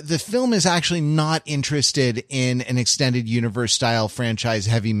 where the film is actually not interested in an extended universe style franchise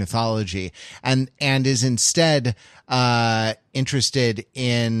heavy mythology, and is instead interested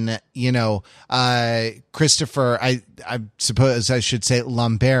in Christopher, I suppose I should say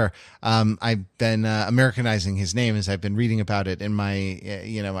Lambert. I've been Americanizing his name as I've been reading about it in my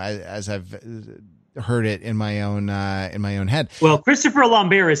as I've heard it in my own head. Well, Christopher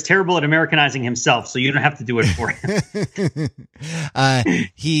Lambert is terrible at Americanizing himself, so you don't have to do it for him.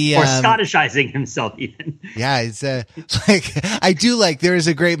 He or Scottishizing himself, even. Yeah, it's I do there is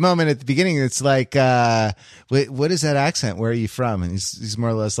a great moment at the beginning. It's what is that accent? Where are you from? And he's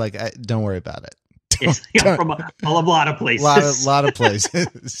more or less don't worry about it. I'm from a lot of places. Lot of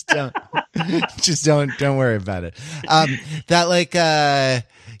places. Don't worry about it.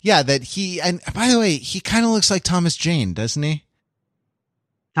 That he, and by the way, he kind of looks like Thomas Jane, doesn't he?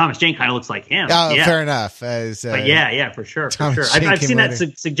 Thomas Jane kind of looks like him. Oh, yeah. Fair enough. But yeah, for sure. I've seen that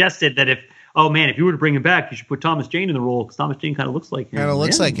suggested that if you were to bring him back, you should put Thomas Jane in the role, because Thomas Jane kind of looks like him. Kind of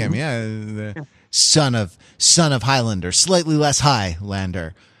looks like him, yeah. The son of Highlander, slightly less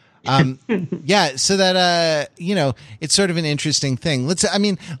Highlander. Yeah, so that it's sort of an interesting thing. Let's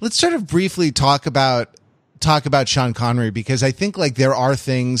sort of briefly talk about Sean Connery, because I think there are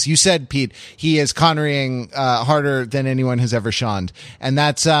things you said, Pete, he is Connerying harder than anyone has ever shoned, and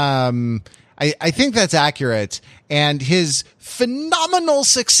that's I think that's accurate. And his phenomenal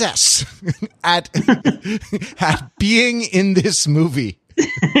success at being in this movie,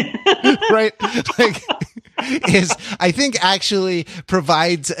 right? I think actually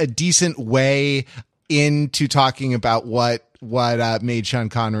provides a decent way into talking about what made Sean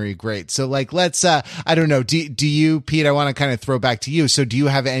Connery great. So like, let's, I don't know. Do you, Pete, I want to kind of throw back to you. So do you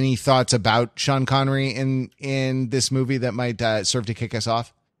have any thoughts about Sean Connery in this movie that might serve to kick us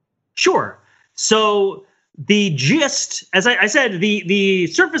off? Sure. So the gist, as I said, the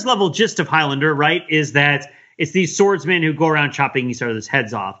surface level gist of Highlander, right, is that it's these swordsmen who go around chopping each other's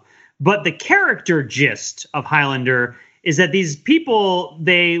heads off. But the character gist of Highlander is that these people,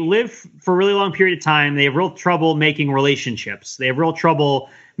 they live for a really long period of time. They have real trouble making relationships. They have real trouble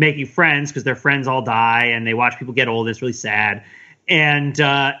making friends because their friends all die, and they watch people get old. It's really sad. And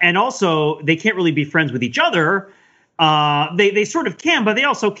also, they can't really be friends with each other. They sort of can, but they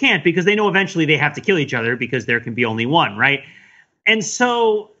also can't because they know eventually they have to kill each other because there can be only one, right? And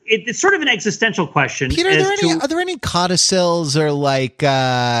so it's sort of an existential question. Peter, are there any codicils or like,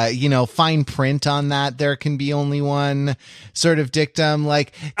 fine print on that? There can be only one sort of dictum.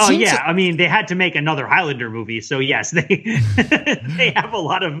 Like, I mean, they had to make another Highlander movie. So yes, they have a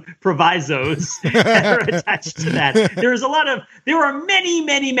lot of provisos that are attached to that. There are many,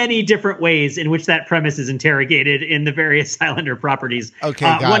 many, many different ways in which that premise is interrogated in the various Highlander properties.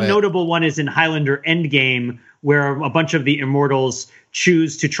 Okay. One notable one is in Highlander Endgame, where a bunch of the immortals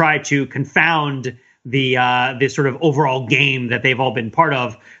choose to try to confound the sort of overall game that they've all been part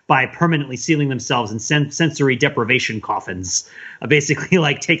of by permanently sealing themselves in sensory deprivation coffins, basically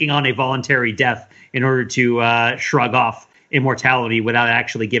like taking on a voluntary death in order to shrug off immortality without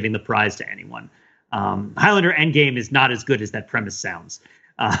actually giving the prize to anyone. Highlander Endgame is not as good as that premise sounds.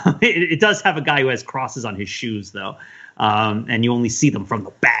 It does have a guy who has crosses on his shoes, though. And you only see them from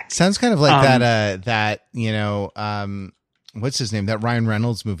the back. Sounds kind of like what's his name? That Ryan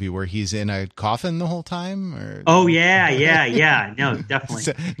Reynolds movie where he's in a coffin the whole time? Or oh yeah. No,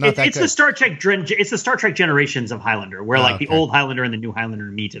 definitely. It's the Star Trek. It's the Star Trek Generations of Highlander, where the old Highlander and the new Highlander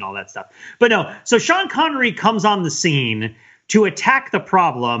meet and all that stuff. But no, so Sean Connery comes on the scene to attack the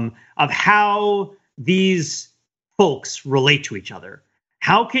problem of how these folks relate to each other.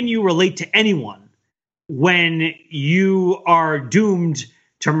 How can you relate to anyone when you are doomed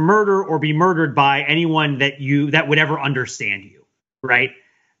to murder or be murdered by anyone that would ever understand you, right?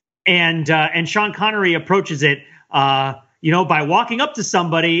 And Sean Connery approaches it, by walking up to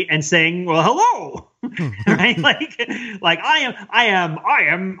somebody and saying, "Well, hello," right? Like I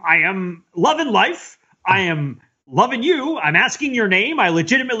am loving life. I am loving you. I'm asking your name. I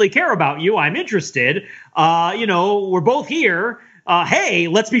legitimately care about you. I'm interested. We're both here. Hey,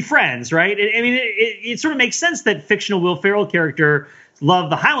 let's be friends, right? It sort of makes sense that fictional Will Ferrell character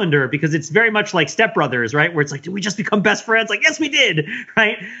love the Highlander because it's very much like Step Brothers, right? Where it's like, did we just become best friends? Like, yes, we did,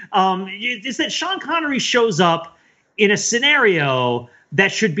 right? It's that Sean Connery shows up in a scenario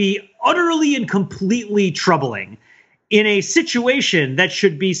that should be utterly and completely troubling, in a situation that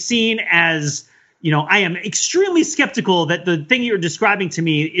should be seen as, I am extremely skeptical that the thing you're describing to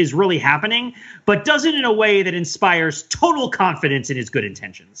me is really happening, but does it in a way that inspires total confidence in his good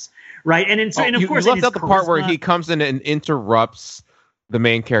intentions, right? And of course, you left out the part where he comes in and interrupts the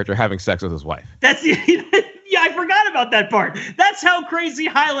main character having sex with his wife. That's I forgot about that part. That's how crazy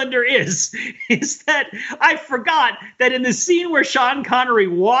Highlander is that I forgot that in the scene where Sean Connery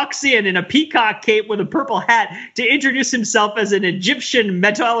walks in a peacock cape with a purple hat to introduce himself as an Egyptian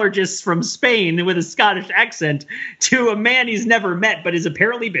metallurgist from Spain with a Scottish accent to a man he's never met but has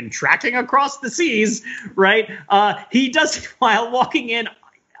apparently been tracking across the seas, right? He does it while walking in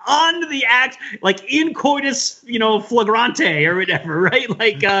on the act, like in coitus, flagrante or whatever, right?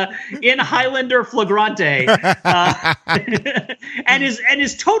 Like in Highlander flagrante, and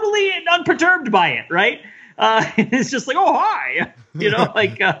is totally unperturbed by it, right? It's just like, oh hi,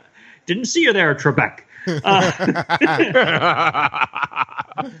 didn't see you there, Trebek.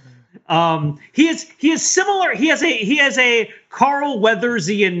 He is similar. He has a Carl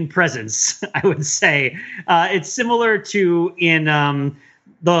Weathers-ian presence, I would say. It's similar to in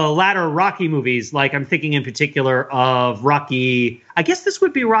the latter Rocky movies. Like I'm thinking in particular of Rocky. I guess this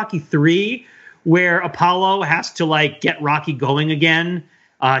would be Rocky 3, where Apollo has to get Rocky going again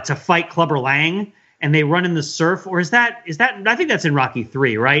to fight Clubber Lang, and they run in the surf. Or is that? I think that's in Rocky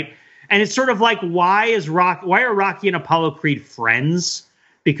 3, right? And it's sort of like, why are Rocky and Apollo Creed friends?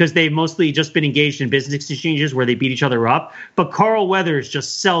 Because they've mostly just been engaged in business exchanges where they beat each other up. But Carl Weathers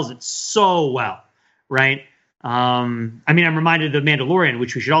just sells it so well, right? I'm reminded of The Mandalorian,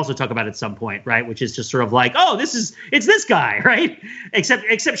 which we should also talk about at some point, right? Which is just sort of like, oh, it's this guy, right? Except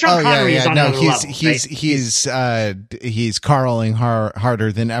Sean Connery is on another level. He's Carling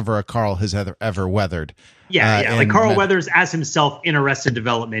harder than ever a Carl has ever weathered. Yeah. Like Carl Weathers as himself in Arrested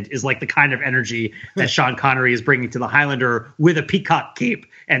Development is like the kind of energy that Sean Connery is bringing to the Highlander with a peacock cape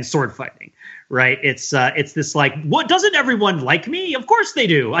and sword fighting, right? It's this like, what, doesn't everyone like me? Of course they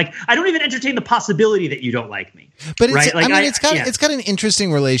do. Like, I don't even entertain the possibility that you don't like me. But it's, right? Like, I mean, it's got an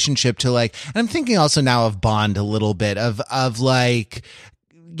interesting relationship to like, and I'm thinking also now of Bond a little bit of like,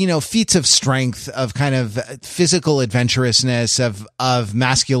 you know, feats of strength, of kind of physical adventurousness, of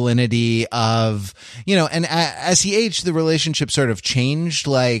masculinity, of, you know, and as he aged, the relationship sort of changed.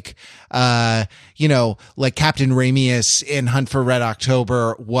 Like, you know, like Captain Ramius in Hunt for Red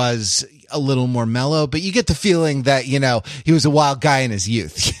October was a little more mellow, but you get the feeling that, you know, he was a wild guy in his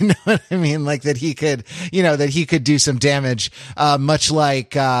youth. You know what I mean? Like that he could, you know, that he could do some damage, much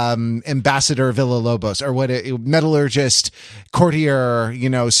like, Ambassador Villalobos, or metallurgist, courtier, you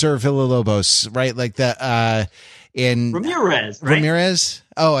know, Sir Villalobos, right? Like the, in Ramirez, right? Ramirez.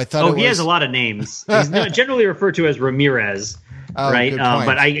 Oh, I thought he has a lot of names. He's generally referred to as Ramirez, right?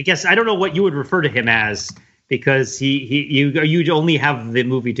 But I guess I don't know what you would refer to him as, because you only have the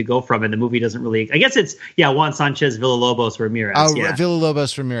movie to go from, and the movie doesn't really. I guess it's Juan Sanchez Villalobos Ramirez. Oh, yeah.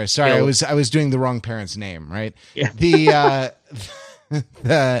 Villalobos Ramirez. Sorry, I was doing the wrong parent's name, right? Yeah. The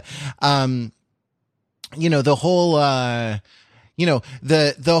you know, the whole you know,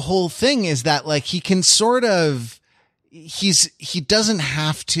 the whole thing is that like he can sort of. He doesn't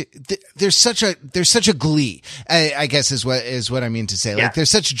have to, there's such a glee, I guess is what I mean to say. Like there's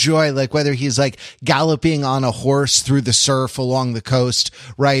such joy, like whether he's like galloping on a horse through the surf along the coast,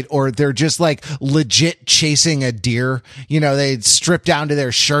 right? Or they're just like legit chasing a deer, you know, they strip down to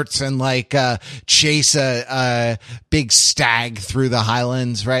their shirts and like, chase a big stag through the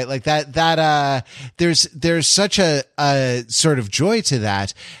highlands, right? Like there's such a sort of joy to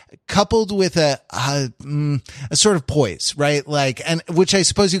that, coupled with a sort of poise, right? Like, and which I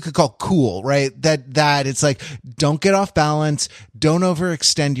suppose you could call cool, right? That it's like, don't get off balance, don't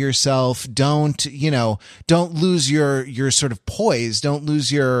overextend yourself, don't lose your sort of poise, don't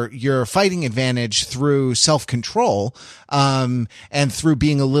lose your fighting advantage through self-control, and through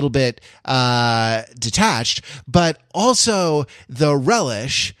being a little bit, detached, but also the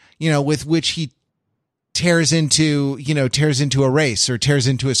relish, you know, with which he tears into a race or tears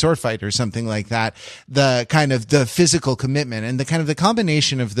into a sword fight or something like that. The kind of the physical commitment and the kind of the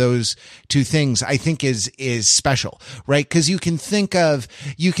combination of those two things, I think is special, right? Cause you can think of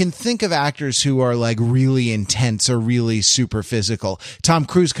actors who are like really intense or really super physical. Tom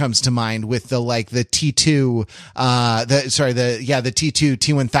Cruise comes to mind with the T2, the T2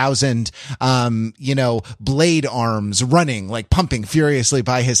 T1000, you know, blade arms running, like pumping furiously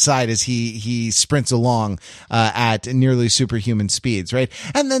by his side as he sprints along, at nearly superhuman speeds, right?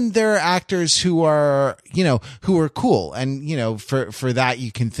 And then there are actors who are cool. And, you know, for that,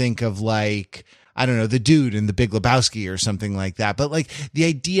 you can think of like, I don't know, the dude in The Big Lebowski or something like that. But like the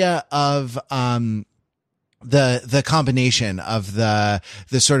idea of, the combination of the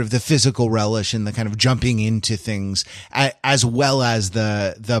sort of the physical relish and the kind of jumping into things, as well as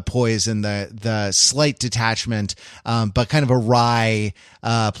the poise and the slight detachment, but kind of a wry,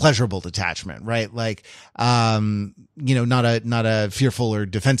 pleasurable detachment, right? Like, you know, not a fearful or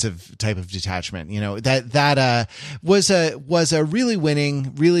defensive type of detachment, you know, that was a really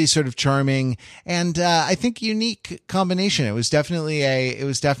winning, really sort of charming, and, I think unique combination. It was definitely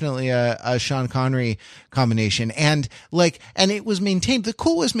a Sean Connery combination, and it was maintained. The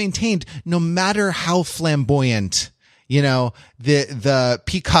cool was maintained no matter how flamboyant, you know, the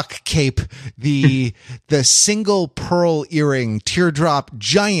peacock cape, the single pearl earring,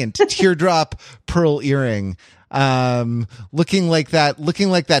 giant teardrop pearl earring, looking like that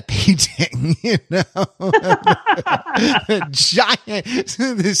painting, you know, giant,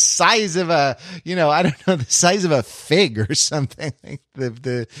 the size of a, you know, I don't know, the size of a fig or something, like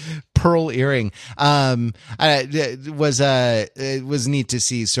the pearl earring. It was neat to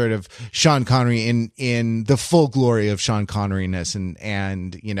see sort of Sean Connery in the full glory of Sean Conneryness,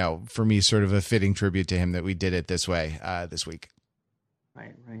 and, you know, for me, sort of a fitting tribute to him that we did it this way, this week.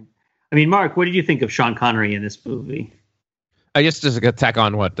 Right. I mean, Mark, what did you think of Sean Connery in this movie? I guess just to tack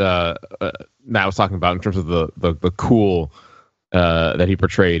on what Matt was talking about in terms of the cool that he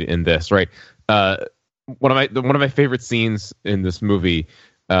portrayed in this, right? One of my favorite scenes in this movie,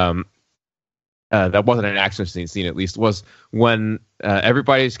 that wasn't an action scene at least, was when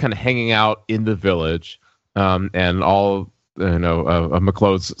everybody's kind of hanging out in the village, and all of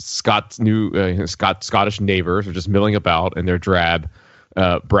McClode's Scottish neighbors are just milling about in their drab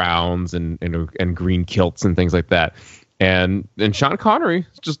browns and green kilts and things like that. And Sean Connery,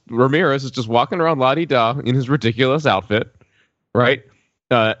 Ramirez, is just walking around la-di-da in his ridiculous outfit, right?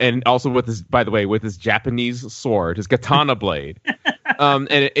 And also with his Japanese sword, his katana blade.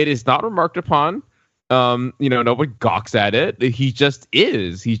 And it is not remarked upon Nobody gawks at it. He just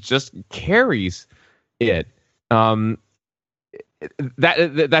is. He just carries it. It's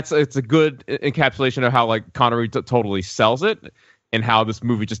a good encapsulation of how like Connery totally sells it, and how this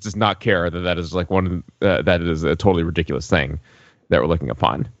movie just does not care that is like that is a totally ridiculous thing that we're looking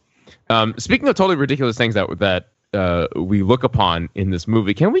upon. Speaking of totally ridiculous things that we look upon in this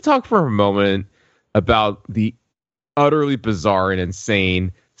movie, can we talk for a moment about the utterly bizarre and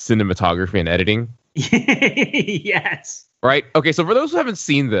insane cinematography and editing? Yes. Right. Okay. So for those who haven't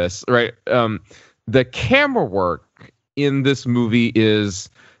seen this, right, the camera work in this movie is,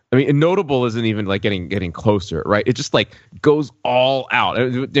 I mean, notable isn't even like getting closer, right? It just like goes all out.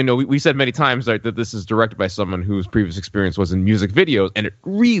 We said many times, right, that this is directed by someone whose previous experience was in music videos, and it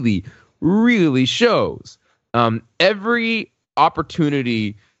really, really shows. Every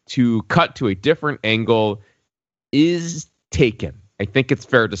opportunity to cut to a different angle is taken. I think it's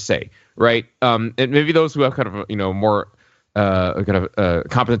fair to say, right? And maybe those who have kind of more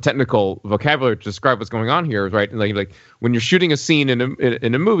competent technical vocabulary to describe what's going on here, right? Like when you're shooting a scene in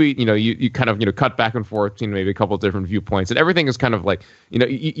a movie, you kind of cut back and forth between maybe a couple of different viewpoints, and everything is kind of like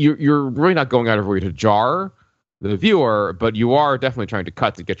you're really not going out of your way to jar the viewer, but you are definitely trying to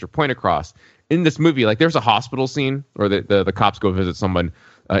cut to get your point across. In this movie, like there's a hospital scene where the cops go visit someone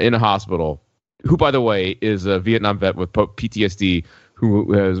in a hospital, who, by the way, is a Vietnam vet with PTSD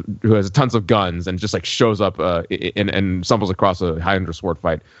who has tons of guns and just like shows up and stumbles across a Highlander sword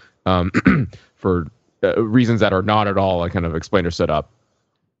fight for reasons that are not at all kind of explained or set up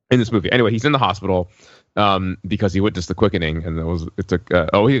in this movie. Anyway, he's in the hospital because he witnessed the quickening, and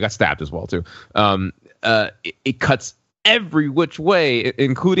he got stabbed as well too. It cuts every which way,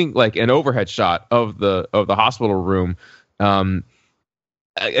 including like an overhead shot of the hospital room.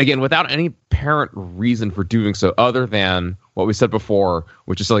 Again, without any apparent reason for doing so, other than what we said before,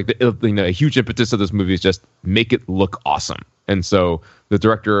 which is like a huge impetus of this movie is just make it look awesome. And so the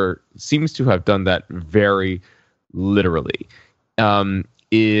director seems to have done that very literally.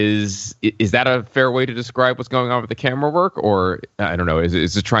 Is that a fair way to describe what's going on with the camera work, or I don't know?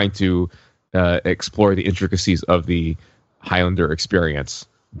 Is it trying to explore the intricacies of the Highlander experience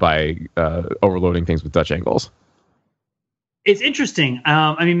by overloading things with Dutch angles? It's interesting.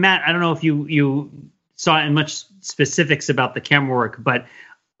 I mean, Matt, I don't know if you saw in much specifics about the camera work, but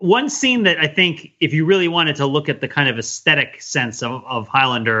one scene that I think, if you really wanted to look at the kind of aesthetic sense of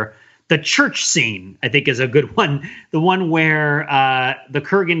Highlander, the church scene, I think, is a good one. The one where the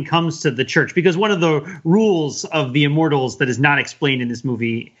Kurgan comes to the church, because one of the rules of the Immortals that is not explained in this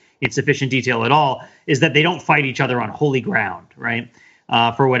movie in sufficient detail at all is that they don't fight each other on holy ground, right?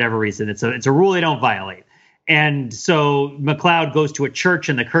 For whatever reason. It's a rule they don't violate. And so MacLeod goes to a church,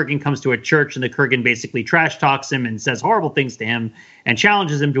 and the Kurgan comes to a church, and the Kurgan basically trash talks him and says horrible things to him and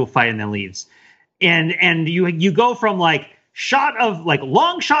challenges him to a fight, and then leaves. And you go from long shot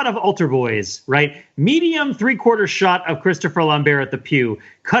of altar boys, right? Medium 3/4 shot of Christopher Lambert at the pew,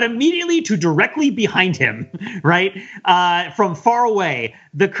 cut immediately to directly behind him, right? From far away,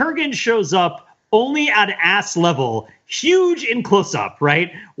 the Kurgan shows up only at ass level, huge in close up,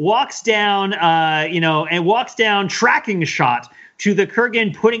 right? Walks down, and walks down, tracking shot to the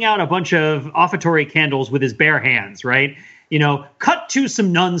Kurgan putting out a bunch of offertory candles with his bare hands, right? Cut to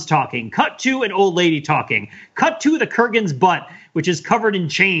some nuns talking, cut to an old lady talking, cut to the Kurgan's butt, which is covered in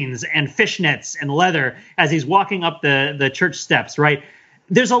chains and fishnets and leather as he's walking up the church steps, right?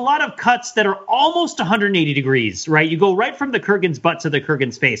 There's a lot of cuts that are almost 180 degrees, right? You go right from the Kurgan's butt to the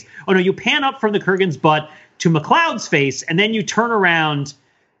Kurgan's face. Oh, no, you pan up from the Kurgan's butt to MacLeod's face, and then you turn around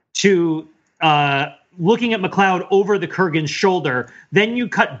to looking at MacLeod over the Kurgan's shoulder. Then you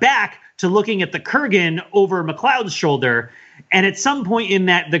cut back to looking at the Kurgan over MacLeod's shoulder. And at some point in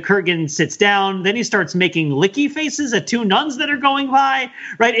that, the Kurgan sits down. Then he starts making licky faces at two nuns that are going by,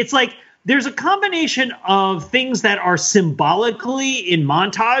 right? It's like there's a combination of things that are symbolically in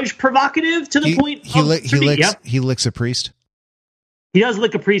montage provocative to the point. He licks a priest. He does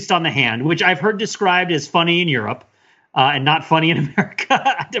lick a priest on the hand, which I've heard described as funny in Europe and not funny in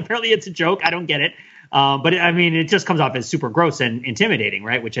America. Apparently it's a joke. I don't get it. But it just comes off as super gross and intimidating,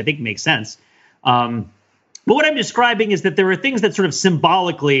 right? Which I think makes sense. But what I'm describing is that there are things that sort of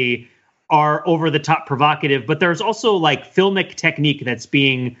symbolically are over the top provocative, but there's also like filmic technique that's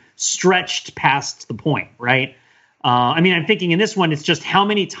being stretched past the point, right? I'm thinking in this one, it's just how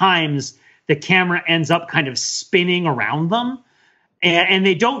many times the camera ends up kind of spinning around them. And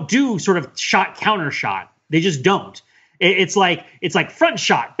they don't do sort of shot counter shot. They just don't. It's like front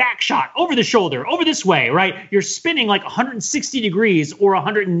shot, back shot, over the shoulder, over this way, right? You're spinning like 160 degrees or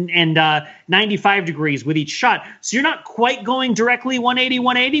 195 degrees with each shot. So you're not quite going directly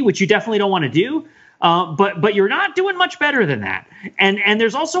 180, which you definitely don't want to do. But you're not doing much better than that. And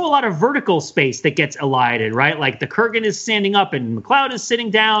there's also a lot of vertical space that gets elided, right? Like the Kurgan is standing up and McLeod is sitting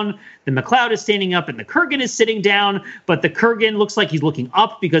down. The McLeod is standing up and the Kurgan is sitting down. But the Kurgan looks like he's looking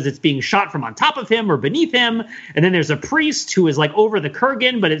up because it's being shot from on top of him or beneath him. And then there's a priest who is like over the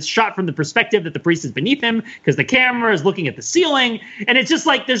Kurgan, but it's shot from the perspective that the priest is beneath him because the camera is looking at the ceiling. And it's just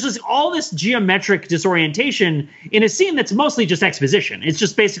like there's just all this geometric disorientation in a scene that's mostly just exposition. It's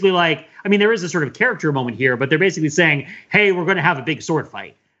just basically like, I mean, there is a sort of character moment here, but they're basically saying, hey, we're going to have a big sword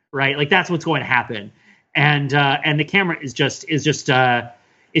fight, right? Like that's what's going to happen. And the camera is just it's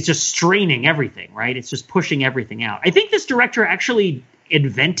just straining everything, right? It's just pushing everything out. I think this director actually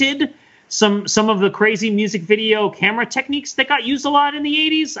invented some of the crazy music video camera techniques that got used a lot in the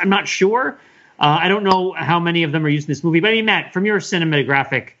 80s. I'm not sure. I don't know how many of them are used in this movie. But I mean, Matt, from your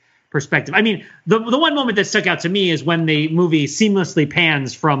cinematographic perspective, I mean, the one moment that stuck out to me is when the movie seamlessly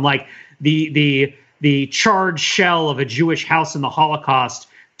pans from like the charred shell of a Jewish house in the Holocaust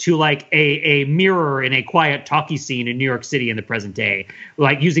to like a mirror in a quiet talkie scene in New York City in the present day,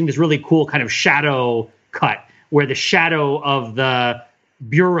 like using this really cool kind of shadow cut where the shadow of the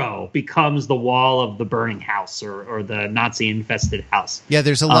bureau becomes the wall of the burning house or the Nazi infested house. Yeah,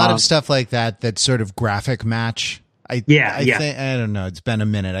 there's a lot of stuff like that sort of graphic match. I think, I don't know. It's been a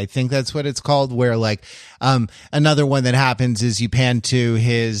minute. I think that's what it's called. Where like, another one that happens is you pan to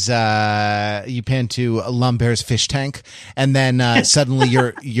Lumbert's fish tank, and then suddenly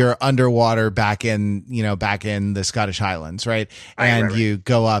you're underwater back in the Scottish Highlands, right? And you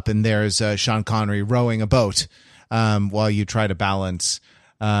go up, and there's Sean Connery rowing a boat, while you try to balance,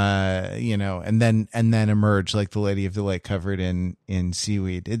 and then emerge like the Lady of the Lake covered in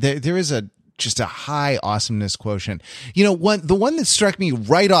seaweed. There is just a high awesomeness quotient. The one that struck me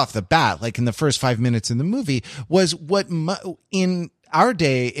right off the bat, like in the first 5 minutes in the movie, was what in our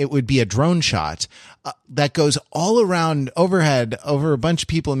day it would be a drone shot that goes all around overhead over a bunch of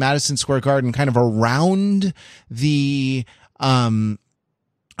people in Madison Square Garden, kind of around the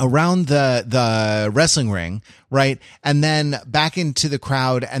wrestling ring, right? And then back into the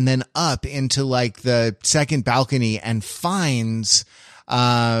crowd and then up into like the second balcony and finds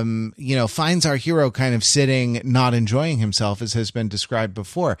our hero kind of sitting, not enjoying himself, as has been described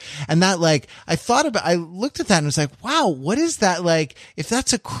before. And that, like, I looked at that and was like, wow, what is that? Like, if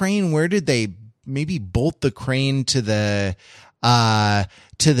that's a crane, where did they maybe bolt the crane to the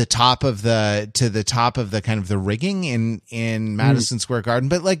top of the kind of the rigging in Madison Square Garden?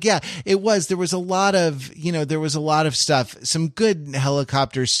 But like, yeah, there was a lot of stuff, some good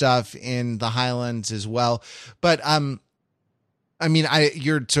helicopter stuff in the Highlands as well. But, I mean,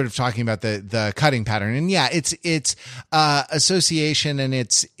 you're sort of talking about the cutting pattern, and yeah, it's association, and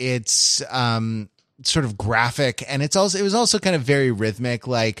it's sort of graphic, and it was also kind of very rhythmic.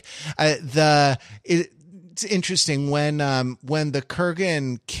 Like it's interesting when the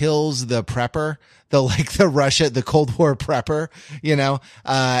Kurgan kills the prepper, the Cold War prepper,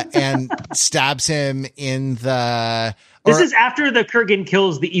 and stabs him in the. This is after the Kurgan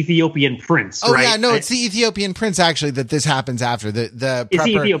kills the Ethiopian prince, right? Oh yeah, no, it's the Ethiopian prince actually that this happens after. The prepper, it's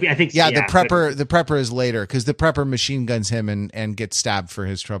the Ethiopian, I think. Yeah, the prepper is later because the prepper machine guns him and gets stabbed for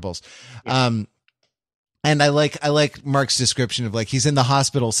his troubles. Yeah. And I like Mark's description of like he's in the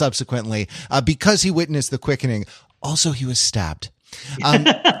hospital subsequently because he witnessed the quickening. Also, he was stabbed.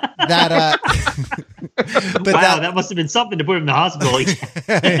 That must have been something to put him in the hospital.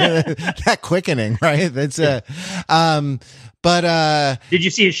 That quickening, right? That's did you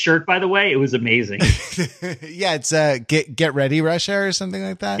see his shirt, by the way? It was amazing. Yeah, it's get ready Russia or something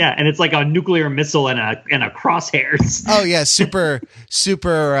like that. Yeah, and it's like a nuclear missile and a crosshairs. Oh yeah, super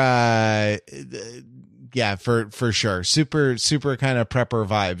yeah, for sure. Super kind of prepper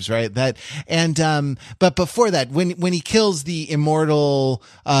vibes, right? That, and, but before that, when he kills the immortal,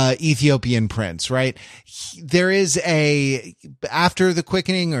 Ethiopian prince, right? There is after the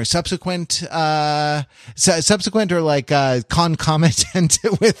quickening or subsequent or like, concomitant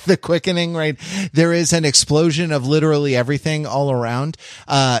with the quickening, right? There is an explosion of literally everything all around.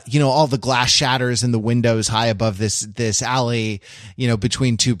 All the glass shatters in the windows high above this alley,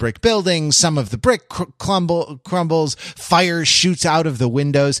 between two brick buildings. Some of the brick crumbles, fire shoots out of the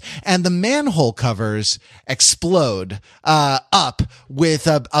windows, and the manhole covers explode up with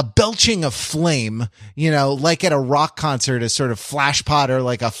a belching of flame, like at a rock concert, a sort of flash pot or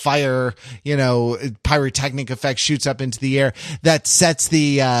like a fire, pyrotechnic effect shoots up into the air that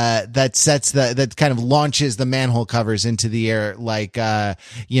kind of launches the manhole covers into the air like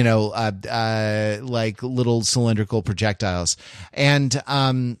like little cylindrical projectiles. And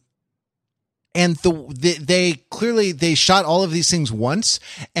And they clearly they shot all of these things once,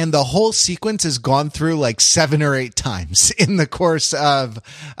 and the whole sequence has gone through like 7 or 8 times in the course of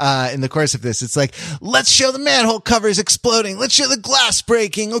this. It's like, let's show the manhole covers exploding. Let's show the glass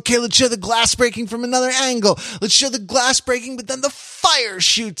breaking. Okay, let's show the glass breaking from another angle. Let's show the glass breaking, but then the fire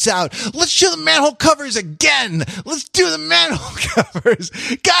shoots out. Let's show the manhole covers again. Let's do the manhole covers.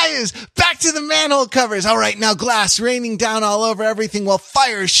 Guys, back to the manhole covers. All right, now glass raining down all over everything while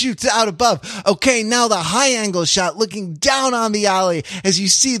fire shoots out above. Okay, now the high angle shot looking down on the alley as you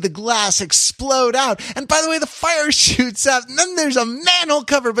see the glass explode out. And by the way, the fire shoots out, and then there's a manhole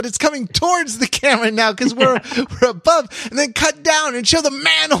cover, but it's coming towards the camera now because we're above, and then cut down and show the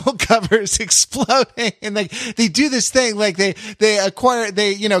manhole covers exploding. And they do this thing, like they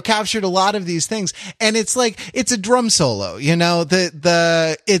captured a lot of these things, and it's like, it's a drum solo,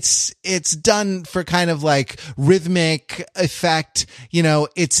 it's done for kind of like rhythmic effect,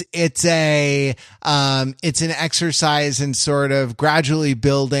 it's an exercise in sort of gradually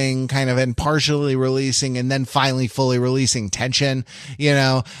building kind of and partially releasing and then finally fully releasing tension,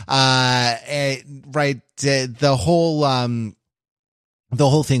 the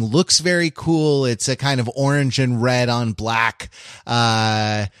whole thing looks very cool. It's a kind of orange and red on black,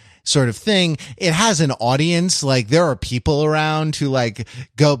 sort of thing. It has an audience. Like, there are people around who like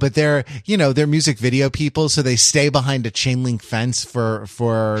go, but they're music video people. So they stay behind a chain link fence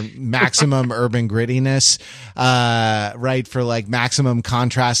for maximum urban grittiness, for like maximum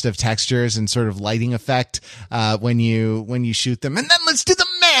contrast of textures and sort of lighting effect, when you shoot them. And then let's do the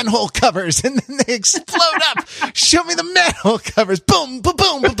manhole covers, and then they explode up. Show me the manhole covers. Boom, boom,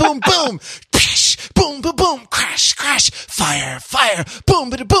 boom, boom, boom, boom. Boom, boom, boom, crash, crash, fire, fire, boom,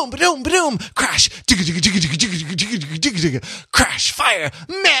 ba boom, ba boom, crash, crash, fire,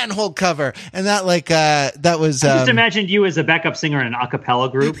 manhole cover. And that that was, I just imagined you as a backup singer in an a cappella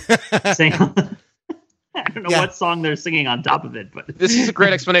group saying, I don't know what song they're singing on top of it, but this is a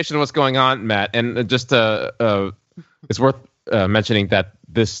great explanation of what's going on, Matt. And just, it's worth mentioning that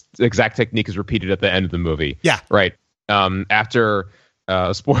this exact technique is repeated at the end of the movie. Yeah. Right. After,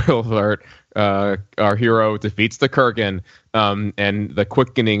 spoiler alert, our hero defeats the Kurgan, and the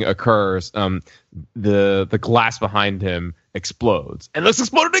quickening occurs. The glass behind him explodes, and let's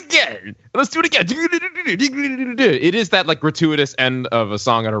explode it again. Let's do it again. It is that like gratuitous end of a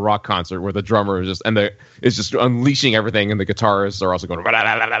song at a rock concert where the drummer is just unleashing everything, and the guitarists are also going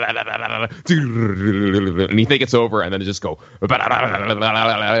and you think it's over, and then it just go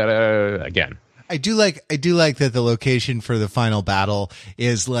again. I do like that the location for the final battle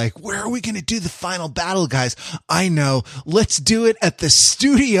is like, where are we going to do the final battle, guys? I know. Let's do it at the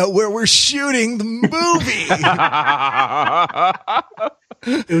studio where we're shooting the movie.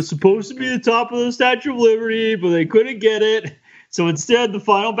 It was supposed to be the top of the Statue of Liberty, but they couldn't get it. So instead, the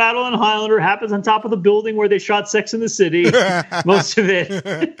final battle in Highlander happens on top of the building where they shot Sex in the City. Most of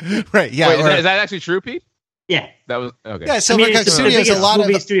it. Right. Yeah. Wait, is that actually true, Pete? Yeah, that was okay. Yeah, Silvercut Studios, a lot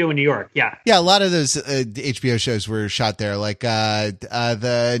movie of studio in New York. Yeah, a lot of those HBO shows were shot there. Like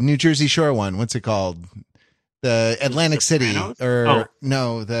the New Jersey Shore one. What's it called? The Atlantic City, or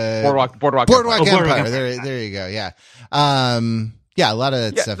no, the Boardwalk Empire. There you go. Yeah. Yeah, a lot of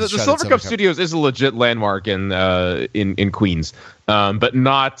that stuff. The Silvercup Studios is a legit landmark in Queens, but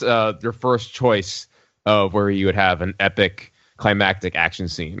not your first choice of where you would have an epic climactic action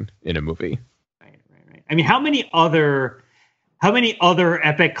scene in a movie. I mean, how many other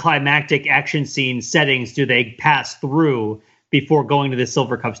epic climactic action scene settings do they pass through before going to the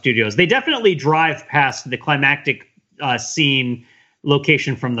Silvercup Studios? They definitely drive past the climactic scene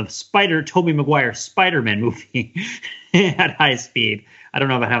location from the Tobey Maguire Spider-Man movie at high speed. I don't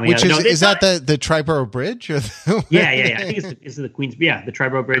know about how many. Is that the Triborough Bridge? Or yeah. I think it's the Queens. Yeah, the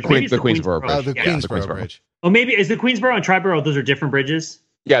Triborough Bridge. The Queensboro Bridge. Oh, the Queensboro Bridge. Oh, maybe is the Queensboro and Triborough? Those are different bridges.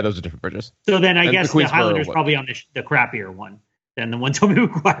 Yeah, those are different bridges. So then I guess the Highlander's probably on the crappier one. Then the one Tobey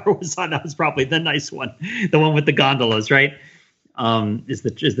Maguire was on, that was probably the nice one. The one with the gondolas, right? Is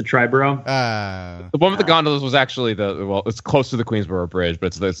the Triborough? The one with the gondolas was actually it's close to the Queensboro Bridge,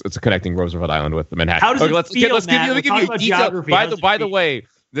 but it's connecting Roosevelt Island with the Manhattan. How does it feel, let me give you a detail. By the way,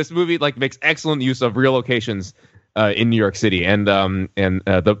 this movie makes excellent use of real locations in New York City, and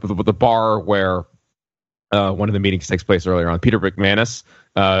the bar where one of the meetings takes place earlier on, Peter McManus.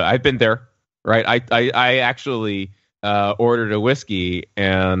 I've been there, right? I actually ordered a whiskey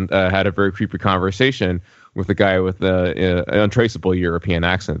and had a very creepy conversation with a guy with an untraceable European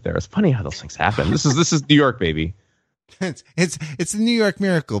accent there. It's funny how those things happen. This is New York, baby. It's the New York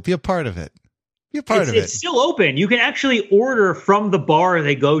miracle. Be a part of it. Be a part of it. It's still open. You can actually order from the bar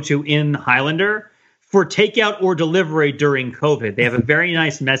they go to in Highlander for takeout or delivery during COVID. They have a very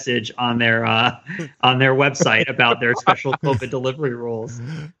nice message on their website about their special COVID delivery rules.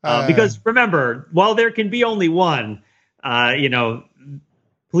 Because remember, while there can be only one,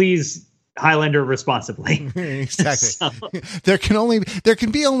 please Highlander responsibly. Exactly. There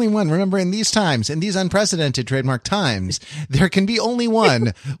can be only one. Remember, in these times, in these unprecedented trademark times, there can be only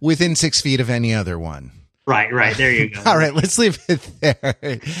one within 6 feet of any other one. Right. There you go. All right, let's leave it there.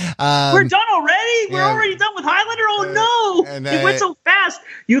 We're done already? We're already done with Highlander? Oh, no. It went so fast.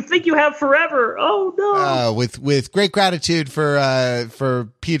 You think you have forever. Oh, no. With great gratitude for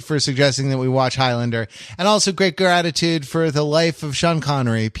Pete for suggesting that we watch Highlander, and also great gratitude for the life of Sean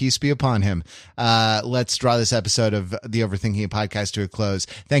Connery. Peace be upon him. Let's draw this episode of the Overthinking It podcast to a close.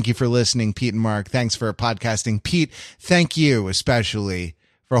 Thank you for listening, Pete and Mark. Thanks for podcasting. Pete, thank you especially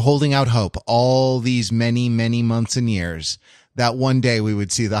for holding out hope all these many, many months and years that one day we would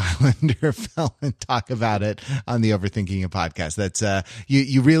see the Highlander film and talk about it on the Overthinking It podcast. That's,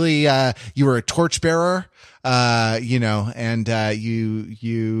 you really, you were a torchbearer, and you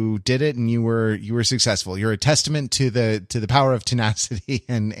did it, and you were successful. You're a testament to the power of tenacity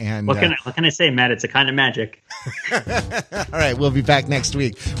and what can I say, Matt? It's a kind of magic. All right. We'll be back next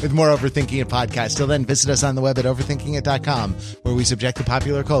week with more Overthinking It podcast. Till then, visit us on the web at overthinkingit.com, where we subject the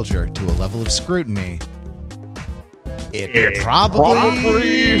popular culture to a level of scrutiny it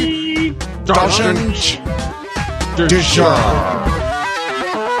probably doesn't deserve.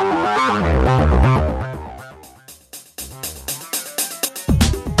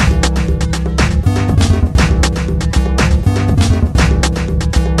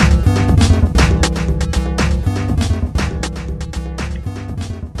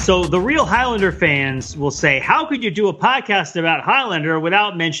 So the real Highlander fans will say, how could you do a podcast about Highlander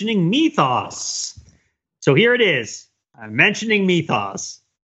without mentioning Mythos? So here it is. I'm mentioning Mythos.